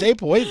 I didn't say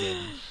poison.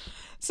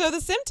 So the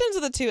symptoms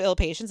of the two ill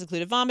patients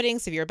included vomiting,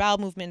 severe bowel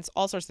movements,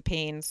 all sorts of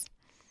pains.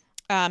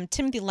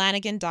 Timothy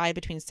Lanigan died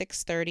between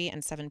 6:30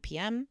 and 7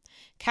 p.m.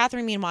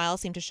 Catherine, meanwhile,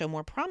 seemed to show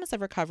more promise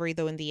of recovery,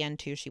 though in the end,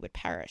 too, she would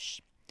perish.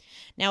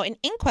 Now, an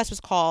inquest was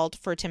called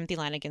for Timothy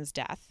Lanigan's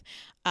death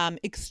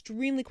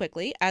extremely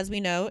quickly. As we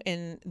know,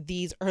 in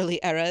these early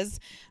eras,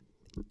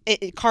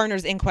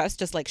 coroner's inquests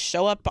just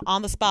show up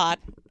on the spot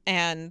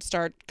and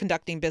start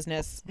conducting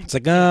business. It's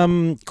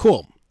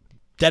cool.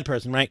 Dead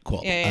person, right?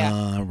 Cool.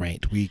 Yeah.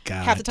 Right. We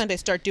got... Half the time they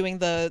start doing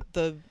the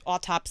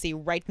autopsy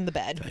right in the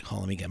bed.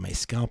 Let me get my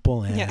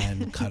scalpel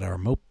and cut our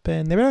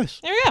open. There it is.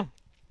 There we go.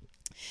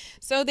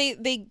 So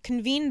they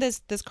convened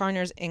this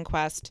coroner's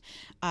inquest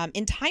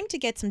in time to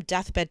get some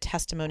deathbed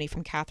testimony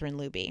from Catherine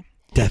Luby.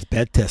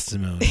 Deathbed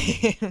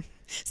testimony.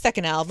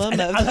 Second album.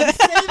 I was going to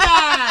say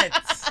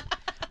that.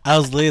 I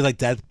was literally like,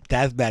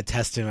 Deathbed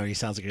testimony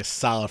sounds like a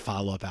solid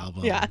follow-up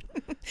album. Yeah.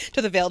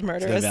 To the Veiled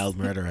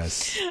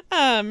Murderess.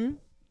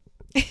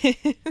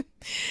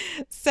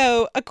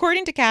 So,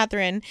 according to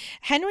Catherine,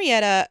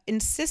 Henrietta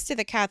insisted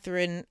that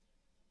Catherine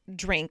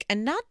drink,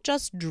 and not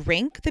just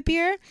drink the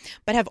beer,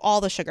 but have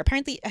all the sugar.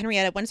 Apparently,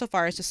 Henrietta went so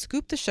far as to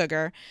scoop the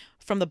sugar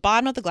from the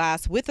bottom of the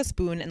glass with a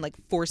spoon and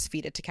force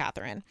feed it to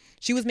Catherine.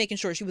 She was making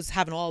sure she was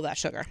having all that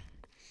sugar.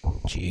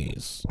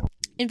 Jeez.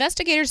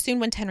 Investigators soon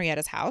went to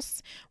Henrietta's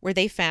house, where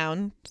they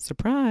found,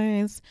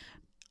 surprise,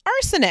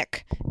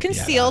 arsenic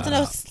concealed in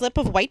a slip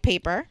of white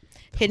paper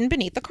hidden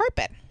beneath the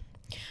carpet.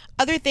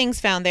 Other things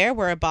found there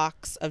were a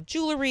box of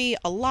jewelry,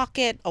 a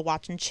locket, a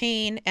watch and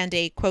chain, and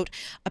a, quote,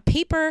 a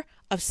paper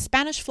of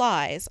Spanish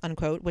flies,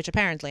 unquote, which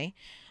apparently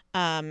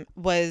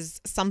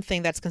was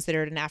something that's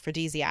considered an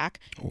aphrodisiac.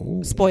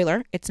 Ooh.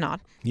 Spoiler, it's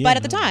not. Yeah, but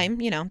at the time,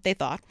 they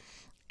thought.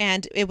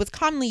 And it was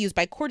commonly used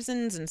by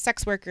courtesans and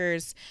sex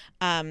workers,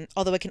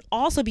 although it can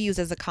also be used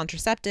as a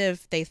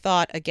contraceptive. They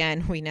thought,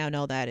 again, we now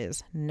know that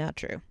is not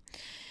true.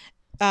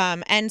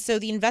 And so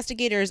the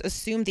investigators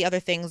assumed the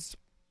other things,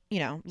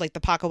 like the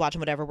pocket watch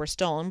and whatever, were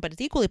stolen, but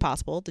it's equally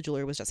possible the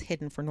jewelry was just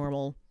hidden for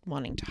normal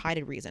wanting to hide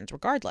it reasons.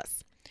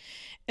 Regardless,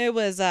 it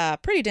was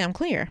pretty damn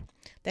clear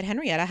that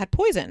Henrietta had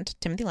poisoned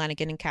Timothy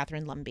Lanigan and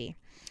Catherine Luby,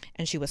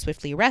 and she was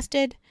swiftly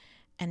arrested,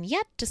 and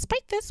yet,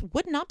 despite this,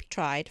 would not be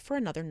tried for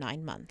another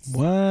 9 months.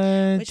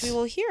 What? Which we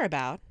will hear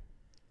about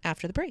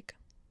after the break.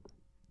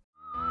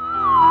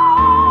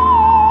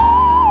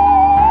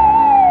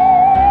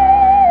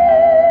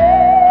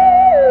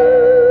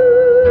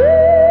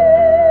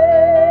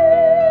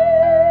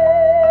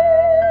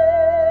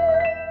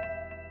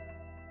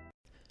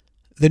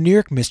 The New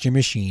York Mystery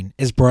Machine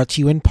is brought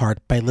to you in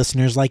part by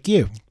listeners like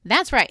you.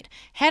 That's right.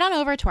 Head on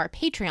over to our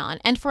Patreon,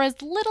 and for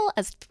as little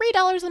as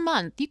 $3 a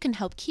month, you can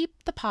help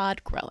keep the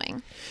pod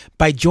growing.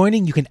 By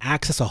joining, you can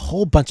access a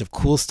whole bunch of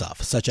cool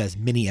stuff, such as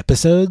mini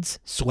episodes,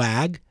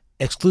 swag,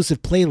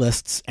 exclusive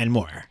playlists, and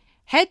more.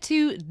 Head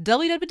to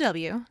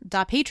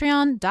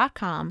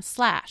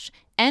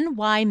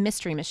www.patreon.com/NY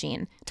Mystery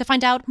Machine to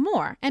find out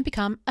more and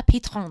become a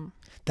patron.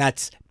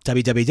 That's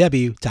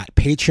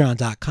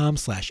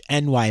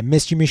www.patreon.com/NY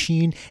Mystery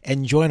Machine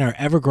and join our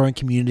ever-growing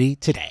community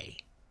today.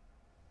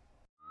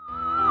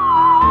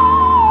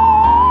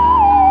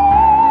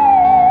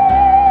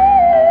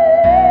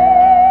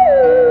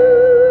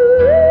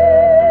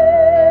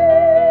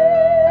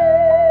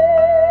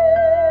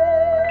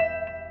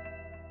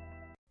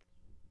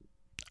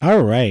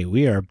 All right,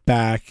 we are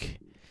back.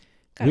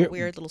 Got a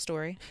weird little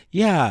story.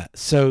 Yeah,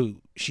 so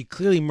she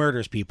clearly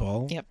murders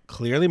people. Yep.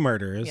 Clearly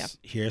murders. Yep.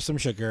 Here's some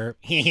sugar.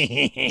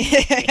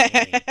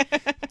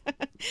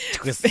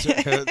 Twist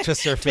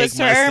her fake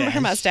mustache. Her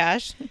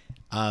mustache.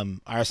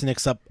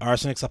 Arsenic's up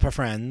her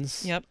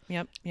friends. Yep.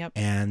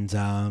 And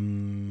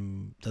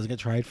doesn't get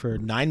tried for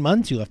 9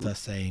 months, you left us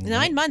saying.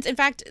 9 months. In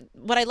fact,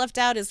 what I left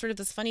out is sort of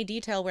this funny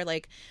detail where,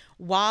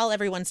 while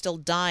everyone's still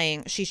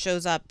dying, she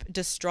shows up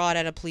distraught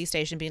at a police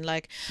station being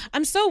like,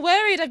 I'm so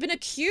worried. I've been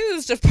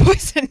accused of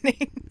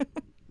poisoning.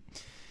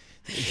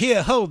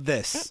 Here, hold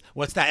this.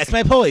 What's that? It's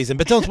my poison,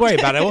 but don't worry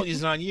about it. I won't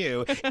use it on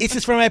you. It's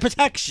just for my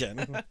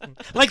protection.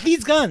 Like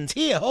these guns.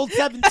 Here, hold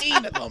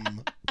 17 of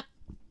them.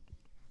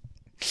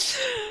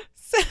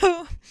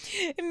 So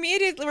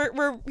immediately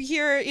we're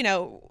here,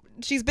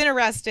 she's been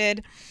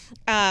arrested,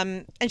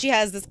 and she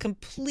has this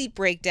complete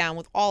breakdown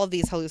with all of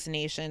these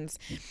hallucinations.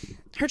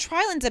 Her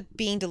trial ends up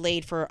being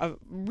delayed for a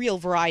real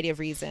variety of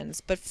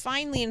reasons, but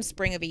finally in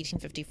spring of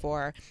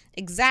 1854,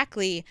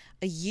 exactly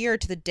a year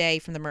to the day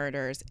from the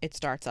murders, it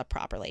starts up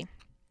properly.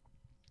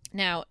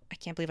 Now, I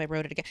can't believe I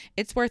wrote it again.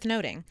 It's worth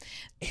noting.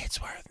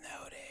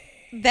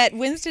 That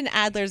Winston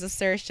Adler's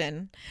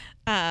assertion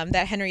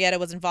that Henrietta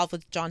was involved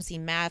with John C.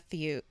 Mather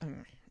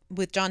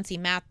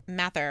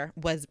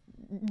was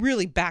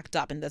really backed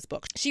up in this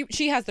book.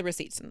 She has the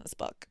receipts in this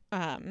book.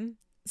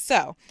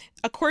 So,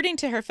 according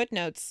to her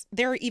footnotes,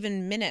 there are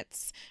even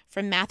minutes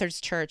from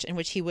Mather's church in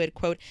which he would,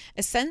 quote,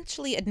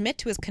 essentially admit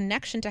to his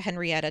connection to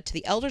Henrietta to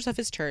the elders of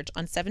his church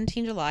on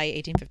 17 July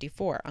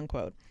 1854,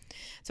 unquote.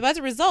 So as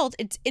a result,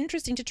 it's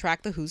interesting to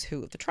track the who's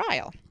who of the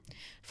trial.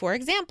 For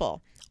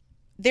example,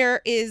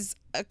 there is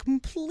a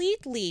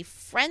completely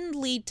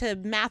friendly to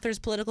Mather's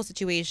political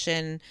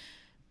situation,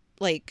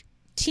 like,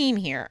 team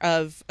here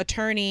of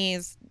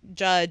attorneys,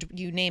 judge,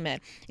 you name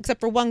it, except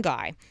for one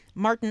guy,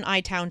 Martin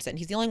I. Townsend.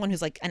 He's the only one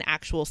who's like an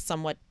actual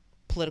somewhat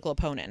political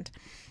opponent.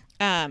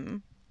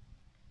 And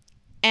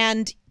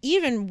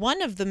even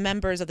one of the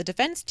members of the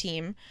defense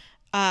team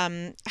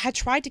had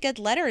tried to get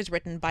letters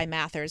written by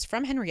Mathers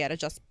from Henrietta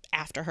just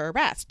after her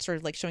arrest, sort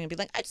of like showing, be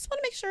like, I just want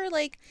to make sure,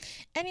 like,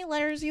 any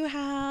letters you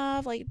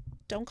have, like,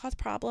 don't cause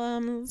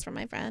problems for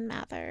my friend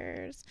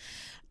Mathers.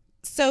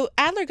 So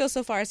Adler goes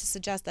so far as to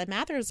suggest that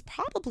Mathers is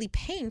probably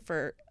paying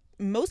for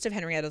most of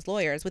Henrietta's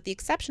lawyers, with the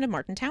exception of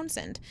Martin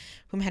Townsend,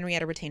 whom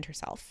Henrietta retained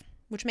herself,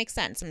 which makes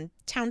sense. And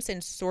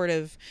Townsend sort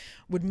of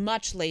would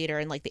much later,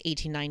 in like the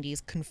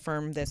 1890s,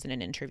 confirm this in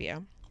an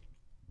interview.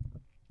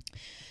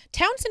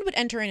 Townsend would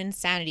enter an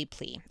insanity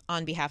plea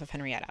on behalf of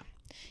Henrietta.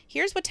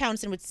 Here's what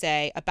Townsend would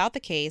say about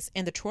the case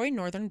in the Troy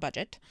Northern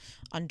Budget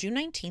on June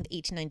 19th,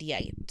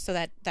 1898. So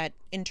that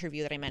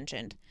interview that I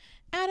mentioned.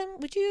 Adam,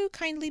 would you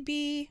kindly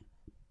be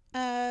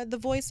the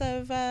voice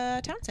of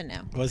Townsend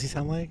now? What does he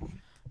sound like?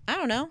 I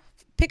don't know.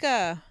 Pick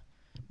a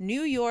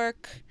New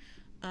York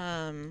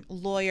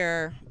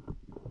lawyer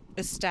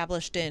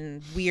established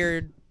in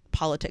weird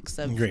politics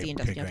of the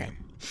industrial. Okay.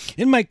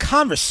 In my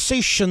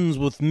conversations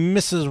with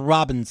Mrs.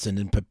 Robinson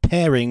in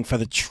preparing for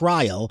the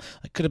trial,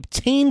 I could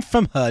obtain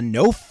from her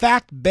no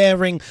fact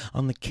bearing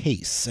on the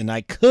case, and I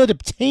could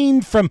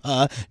obtain from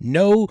her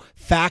no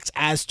facts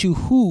as to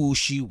who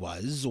she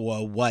was,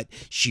 or what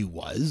she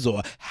was,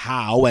 or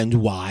how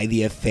and why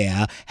the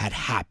affair had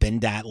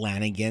happened at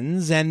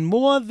Lanigan's, and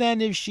more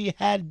than if she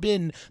had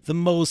been the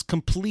most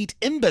complete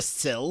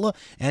imbecile,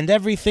 and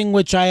everything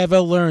which I ever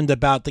learned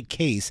about the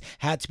case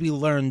had to be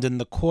learned in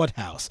the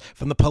courthouse,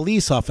 from the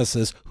police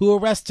officers who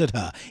arrested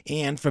her,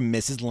 and from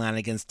Mrs.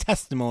 Lanigan's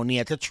testimony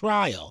at the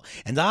trial.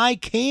 And I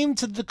came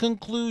to the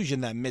conclusion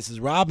that Mrs.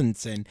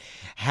 Robinson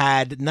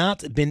had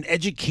not been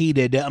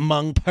educated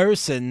among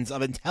persons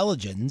of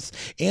intelligence,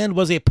 and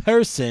was a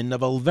person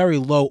of a very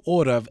low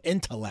order of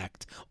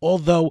intellect,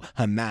 although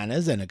her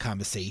manners and her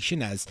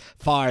conversation, as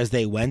far as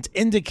they went,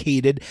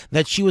 indicated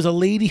that she was a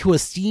lady who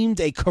esteemed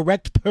a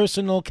correct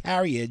personal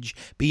carriage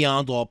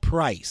beyond all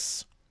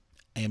price.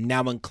 I am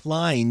now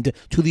inclined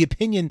to the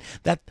opinion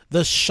that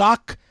the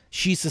shock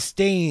she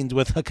sustained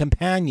with her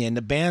companion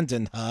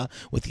abandoned her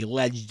with the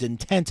alleged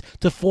intent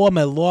to form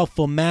a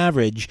lawful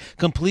marriage,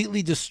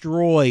 completely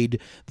destroyed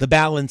the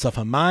balance of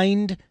her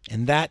mind,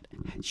 and that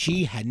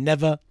she had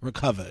never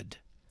recovered.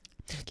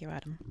 Thank you,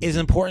 Adam. It's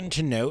important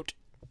to note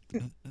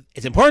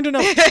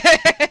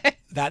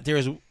that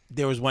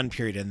there was one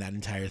period in that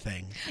entire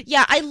thing.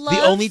 Yeah, I love...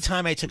 The only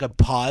time I took a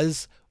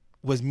pause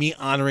was me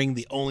honoring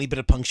the only bit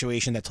of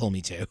punctuation that told me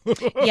to.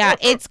 Yeah,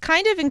 it's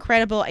kind of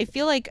incredible. I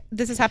feel like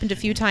this has happened a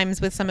few times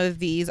with some of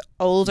these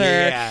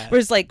older, where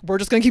it's like, we're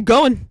just going to keep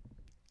going.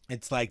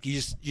 It's like, you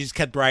just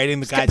kept writing,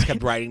 the guys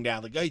kept writing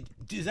down, like, hey,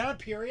 is that a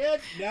period?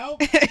 No?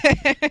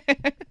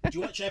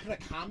 Should I put a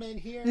comma in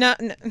here? No.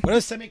 What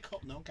is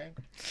semicolon? No, okay.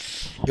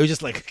 It was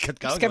just like, kept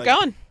going. Just kept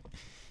going.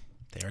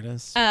 There it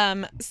is.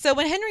 So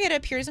when Henrietta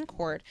appears in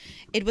court,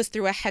 it was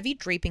through a heavy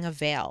draping of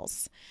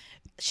veils.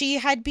 She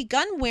had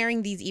begun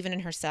wearing these even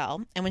in her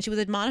cell, and when she was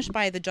admonished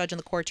by the judge in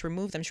the court to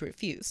remove them, she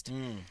refused.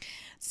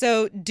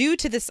 So due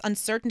to this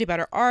uncertainty about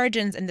her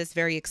origins and this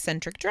very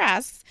eccentric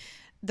dress,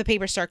 the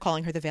papers start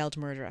calling her the Veiled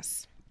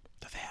Murderess.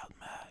 The Veiled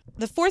Murderess.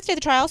 The fourth day of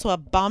the trial saw a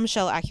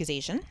bombshell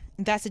accusation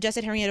that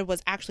suggested Henrietta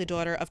was actually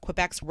daughter of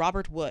Quebec's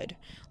Robert Wood,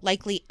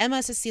 likely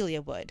Emma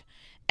Cecilia Wood.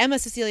 Emma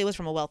Cecilia was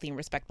from a wealthy and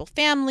respectable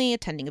family,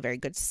 attending a very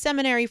good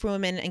seminary for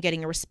women and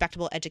getting a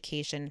respectable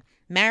education,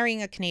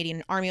 marrying a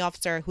Canadian army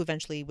officer who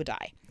eventually would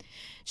die.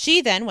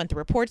 She then went through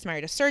reports,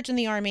 married a surgeon in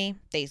the army.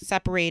 They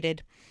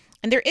separated.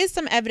 And there is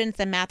some evidence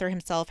that Mather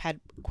himself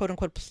had, quote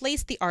unquote,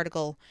 placed the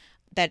article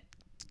that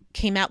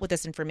came out with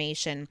this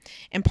information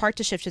in part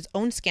to shift his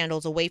own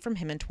scandals away from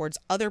him and towards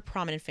other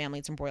prominent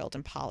families embroiled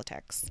in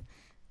politics.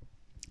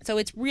 So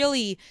it's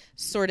really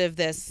sort of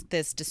this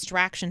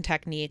distraction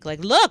technique.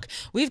 Like, look,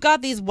 we've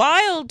got these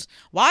wild,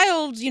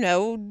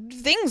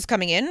 things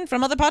coming in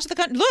from other parts of the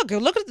country. Look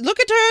at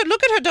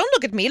her. Don't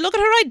look at me. Look at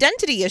her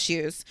identity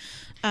issues.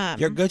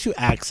 Your go-to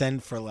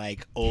accent for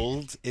like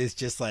old is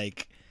just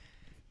like,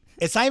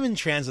 it's not even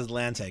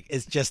transatlantic.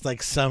 It's just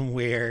like some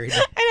weird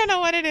I don't know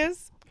what it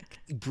is.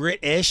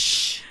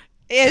 British.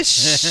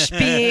 Ish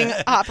being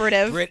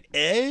operative.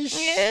 British.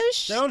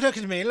 Ish. Don't look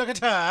at me. Look at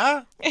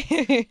her.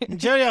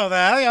 Cheerio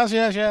there. Yes,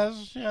 yes,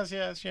 yes, yes,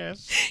 yes,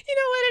 yes. You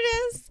know what it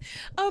is?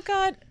 Oh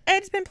God,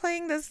 Ed's been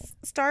playing this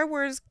Star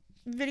Wars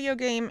video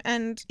game,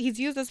 and he's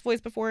used this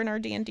voice before in our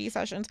D&D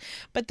sessions.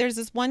 But there's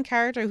this one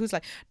character who's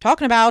like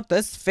talking about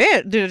this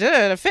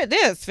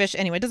this fish.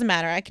 Anyway, it doesn't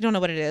matter. I don't know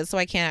what it is, so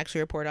I can't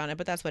actually report on it.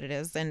 But that's what it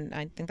is, and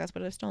I think that's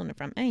what I've stolen it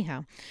from.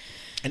 Anyhow,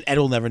 and Ed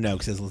will never know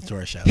because he's listened to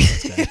our show.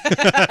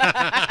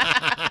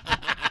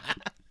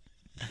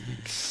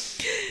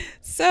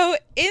 So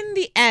in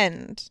the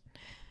end,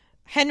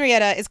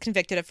 Henrietta is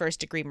convicted of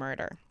first-degree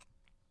murder.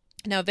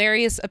 Now,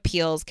 various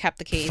appeals kept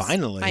the case.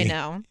 Finally. I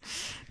know.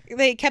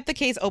 They kept the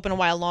case open a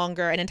while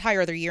longer, an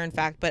entire other year, in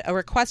fact, but a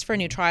request for a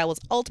new trial was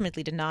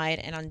ultimately denied,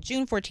 and on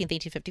June 14th,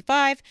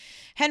 1855,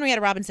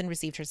 Henrietta Robinson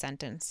received her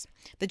sentence.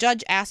 The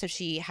judge asked if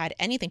she had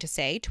anything to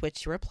say, to which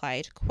she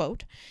replied,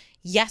 quote,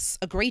 "Yes,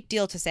 a great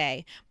deal to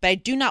say, but I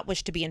do not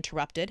wish to be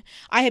interrupted.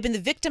 I have been the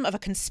victim of a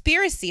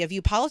conspiracy of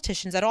you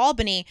politicians at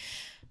Albany,"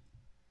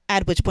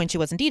 at which point she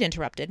was indeed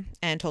interrupted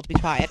and told to be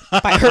quiet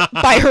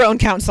by her own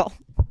counsel.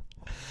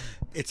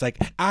 It's like,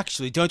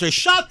 actually, don't just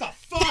shut the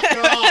fuck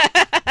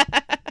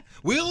up.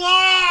 We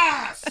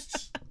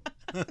lost.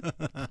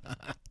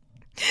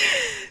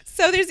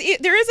 So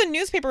there is a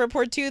newspaper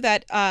report too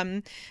that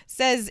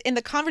says in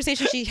the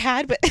conversation she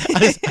had, but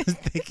I was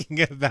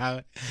thinking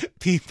about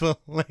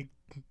people like,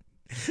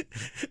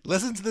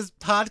 listen to this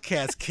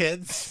podcast,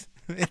 kids,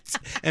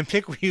 and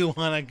pick where you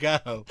want to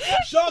go.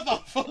 Shut the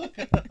fuck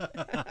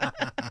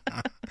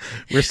up.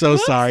 We're so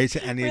sorry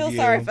to any of you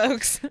sorry,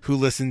 folks, who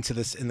listen to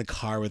this in the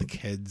car with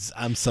kids.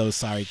 I'm so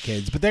sorry,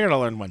 kids, but they're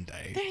gonna learn one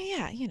day.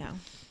 Yeah, you know.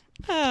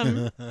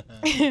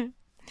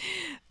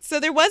 So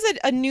there was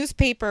a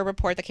newspaper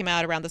report that came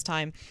out around this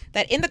time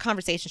that in the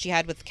conversation she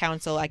had with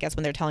counsel, I guess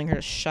when they're telling her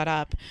to shut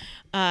up,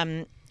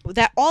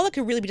 that all that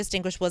could really be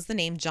distinguished was the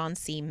name John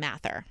C.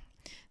 Mather.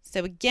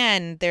 So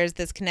again, there's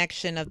this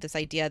connection of this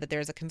idea that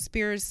there's a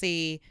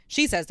conspiracy.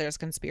 She says there's a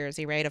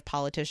conspiracy, right, of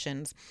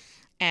politicians,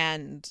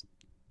 and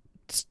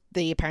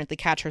they apparently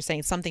catch her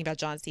saying something about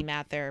John C.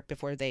 Mather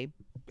before they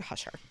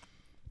hush her.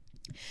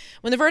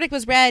 When the verdict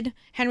was read,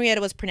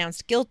 Henrietta was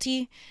pronounced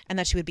guilty and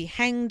that she would be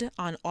hanged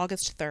on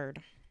August 3rd.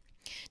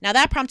 Now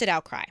that prompted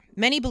outcry.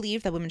 Many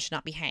believed that women should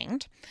not be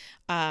hanged,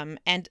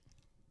 and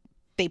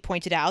they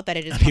pointed out that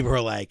it is... People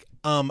were like,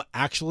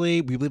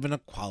 actually, we believe in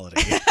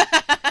equality.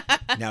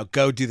 Now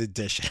go do the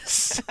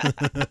dishes.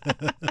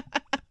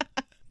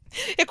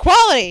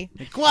 Equality.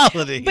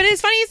 But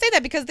it's funny you say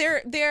that because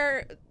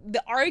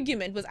the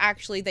argument was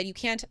actually that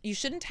you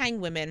shouldn't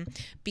hang women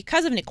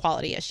because of an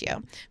equality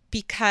issue.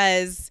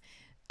 Because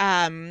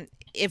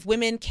if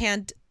women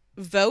can't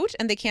vote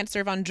and they can't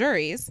serve on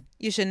juries,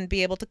 you shouldn't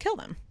be able to kill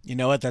them. You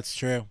know what? That's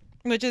true.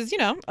 Which is,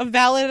 a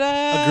valid...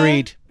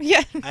 Agreed.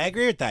 Yeah. I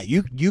agree with that.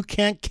 You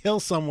can't kill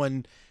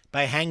someone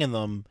by hanging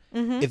them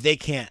if they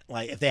can't,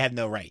 if they have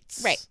no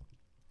rights. Right.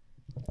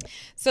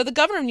 So the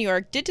governor of New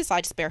York did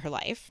decide to spare her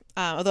life,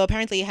 although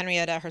apparently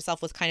Henrietta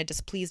herself was kind of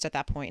displeased at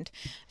that point.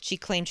 She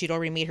claimed she'd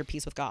already made her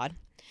peace with God.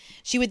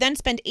 She would then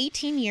spend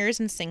 18 years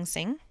in Sing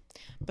Sing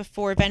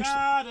before eventually...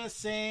 Gotta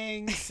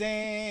sing,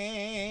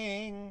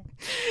 sing.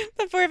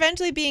 Before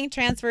eventually being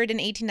transferred in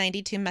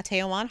 1890 to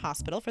Matewan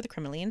Hospital for the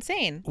criminally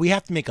insane. We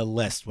have to make a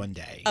list one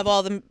day. Of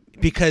all the...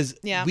 Because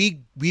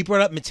we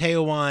brought up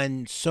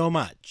Matewan so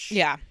much.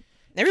 Yeah.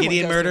 Everyone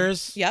Gideon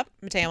Murders. Yep,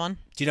 Matewan.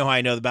 Do you know how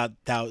I know about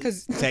that?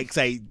 Because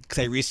I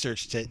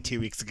researched it 2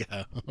 weeks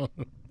ago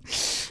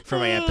for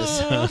my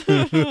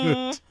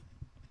episode.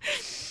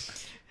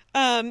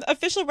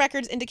 Official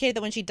records indicated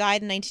that when she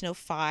died in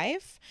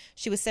 1905,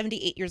 she was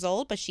 78 years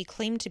old, but she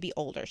claimed to be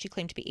older. She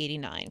claimed to be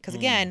 89. Because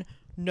again,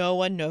 no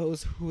one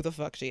knows who the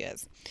fuck she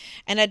is.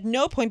 And at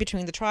no point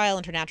between the trial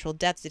and her natural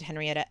death did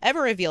Henrietta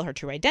ever reveal her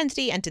true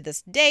identity. And to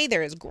this day,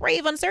 there is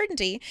grave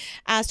uncertainty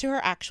as to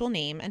her actual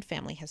name and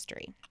family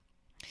history.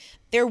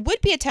 There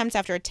would be attempts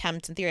after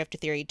attempts and theory after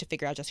theory to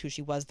figure out just who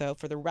she was, though,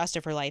 for the rest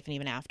of her life and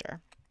even after.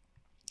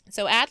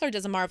 So Adler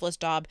does a marvelous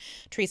job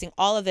tracing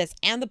all of this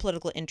and the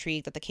political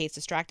intrigue that the case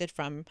distracted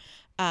from,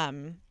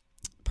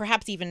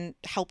 perhaps even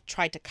helped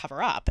try to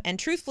cover up. And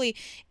truthfully,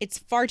 it's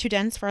far too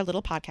dense for a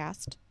little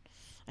podcast.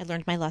 I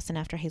learned my lesson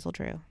after Hazel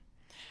Drew.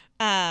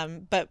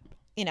 But,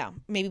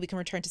 maybe we can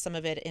return to some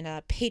of it in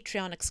a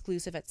Patreon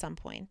exclusive at some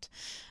point.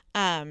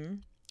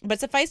 But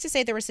suffice to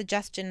say, there were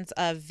suggestions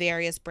of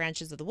various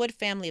branches of the Wood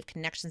family, of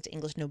connections to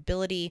English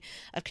nobility,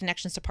 of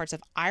connections to parts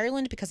of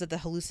Ireland because of the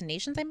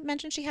hallucinations I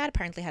mentioned she had.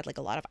 Apparently had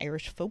a lot of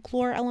Irish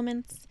folklore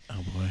elements.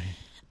 Oh, boy.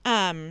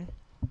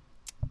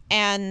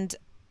 And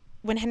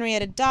when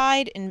Henrietta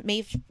died on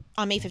May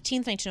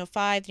 15th,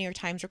 1905, the New York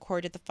Times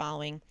recorded the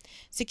following.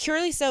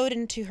 Securely sewed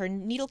into her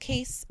needle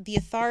case, the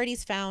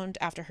authorities found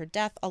after her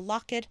death a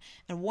locket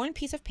and worn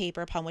piece of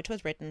paper upon which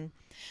was written,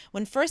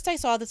 "When first I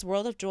saw this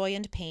world of joy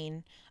and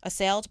pain,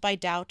 assailed by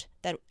doubt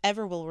that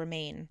ever will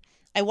remain,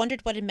 I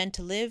wondered what it meant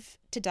to live,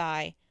 to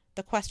die.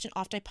 The question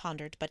oft I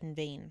pondered, but in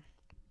vain.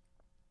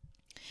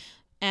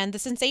 And the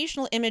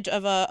sensational image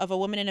of a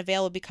woman in a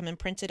veil would become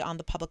imprinted on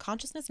the public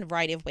consciousness in a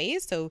variety of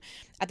ways. So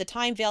at the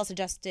time, veil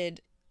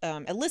suggested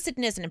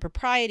illicitness and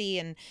impropriety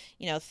and,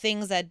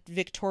 things that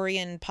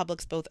Victorian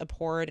publics both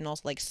abhorred and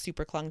also like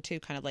super clung to,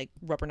 kind of like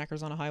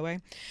rubberneckers on a highway.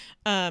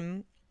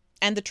 And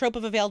the trope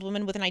of a veiled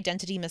woman with an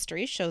identity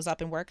mystery shows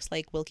up in works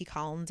like Wilkie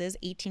Collins's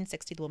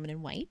 1860 The Woman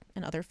in White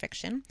and other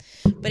fiction.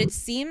 But it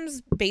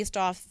seems, based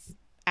off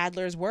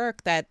Adler's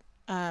work, that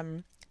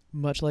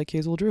much like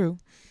Hazel Drew,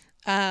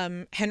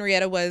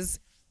 Henrietta was,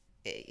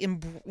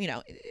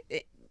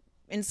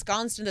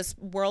 ensconced in this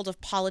world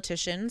of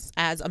politicians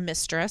as a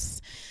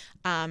mistress.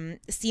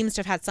 Seems to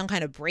have had some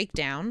kind of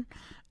breakdown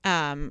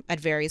at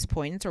various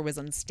points, or was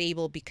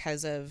unstable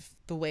because of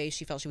the way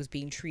she felt she was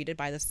being treated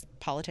by this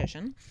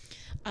politician.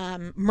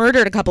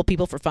 Murdered a couple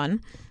people for fun,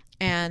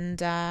 and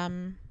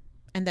then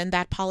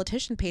that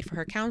politician paid for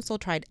her counsel,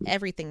 tried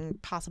everything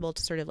possible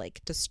to sort of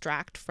like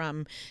distract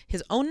from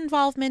his own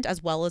involvement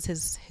as well as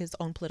his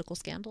own political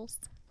scandals.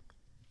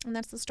 And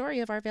that's the story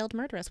of our veiled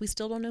murderess. We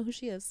still don't know who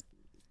she is.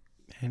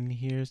 And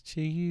here's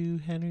to you,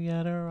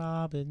 Henrietta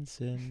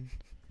Robinson.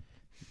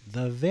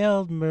 The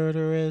veiled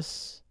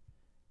murderess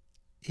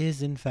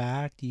is in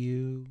fact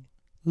you.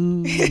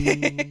 Ooh,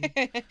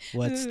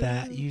 what's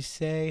that you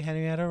say,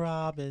 Henrietta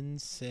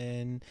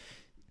Robinson?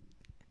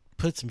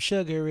 Put some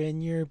sugar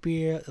in your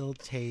beer, it'll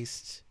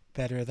taste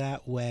better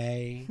that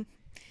way.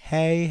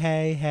 Hey,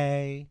 hey,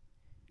 hey.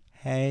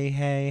 Hey,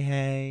 hey,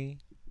 hey.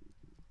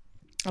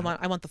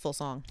 I want the full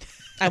song.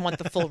 I want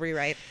the full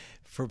rewrite.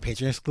 For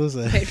Patreon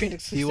exclusive.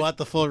 If you want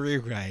the full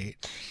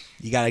rewrite,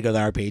 you got to go to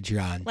our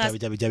Patreon.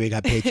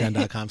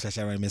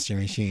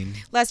 www.patreon.com/mystery-machine.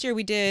 Last year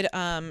we did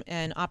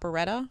an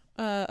operetta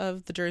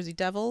of The Jersey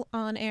Devil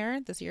on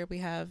air. This year we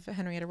have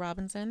Henrietta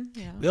Robinson.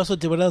 Yeah. We also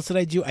did, what else did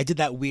I do? I did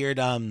that weird,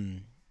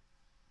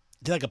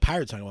 did like a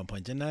pirate song at one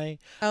point, didn't I?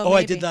 Oh,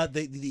 I did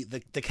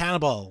the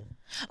cannibal.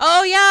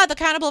 Oh, yeah, the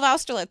Cannibal of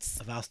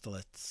Austerlitz.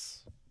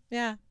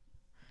 Yeah.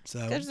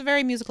 So there's a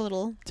very musical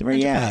little.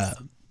 Yeah.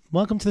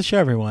 Welcome to the show,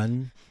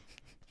 everyone.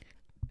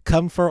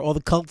 Come for all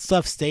the cult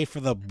stuff. Stay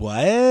for the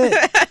what?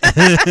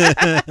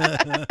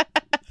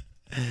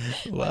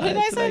 What did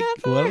I say that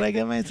for? What did I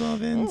get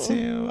myself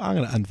into? I'm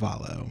gonna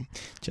unfollow.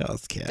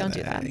 Just kidding. Don't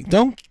do that.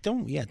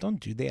 Don't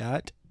do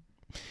that.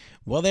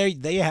 Well, there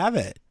you have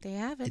it. They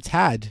have it. It's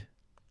had.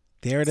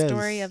 There it is.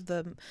 Story of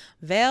the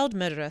veiled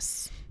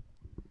murderess.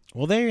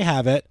 Well, there you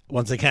have it.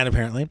 Once again,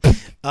 apparently.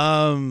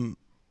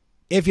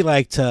 If you'd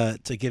like to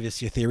give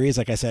us your theories,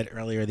 like I said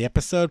earlier in the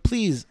episode,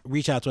 please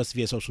reach out to us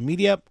via social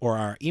media or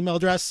our email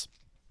address.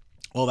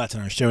 All that's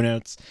in our show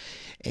notes.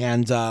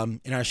 And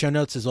in our show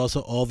notes is also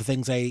all the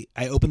things I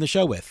open the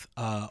show with.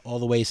 All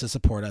the ways to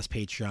support us,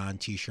 Patreon,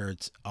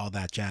 T-shirts, all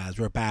that jazz.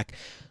 We're back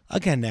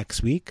again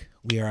next week.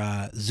 We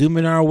are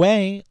zooming our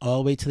way all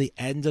the way to the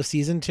end of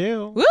season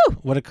 2. Woo!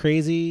 What a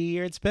crazy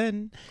year it's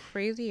been.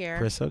 Crazy year.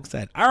 We're so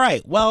excited. All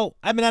right. Well,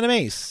 I've been Adam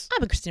Ace.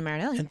 I'm Christina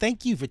Marinelli. And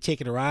thank you for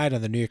taking a ride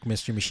on the New York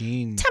Mystery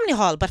Machine. Tammany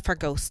Hall, but for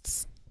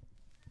ghosts.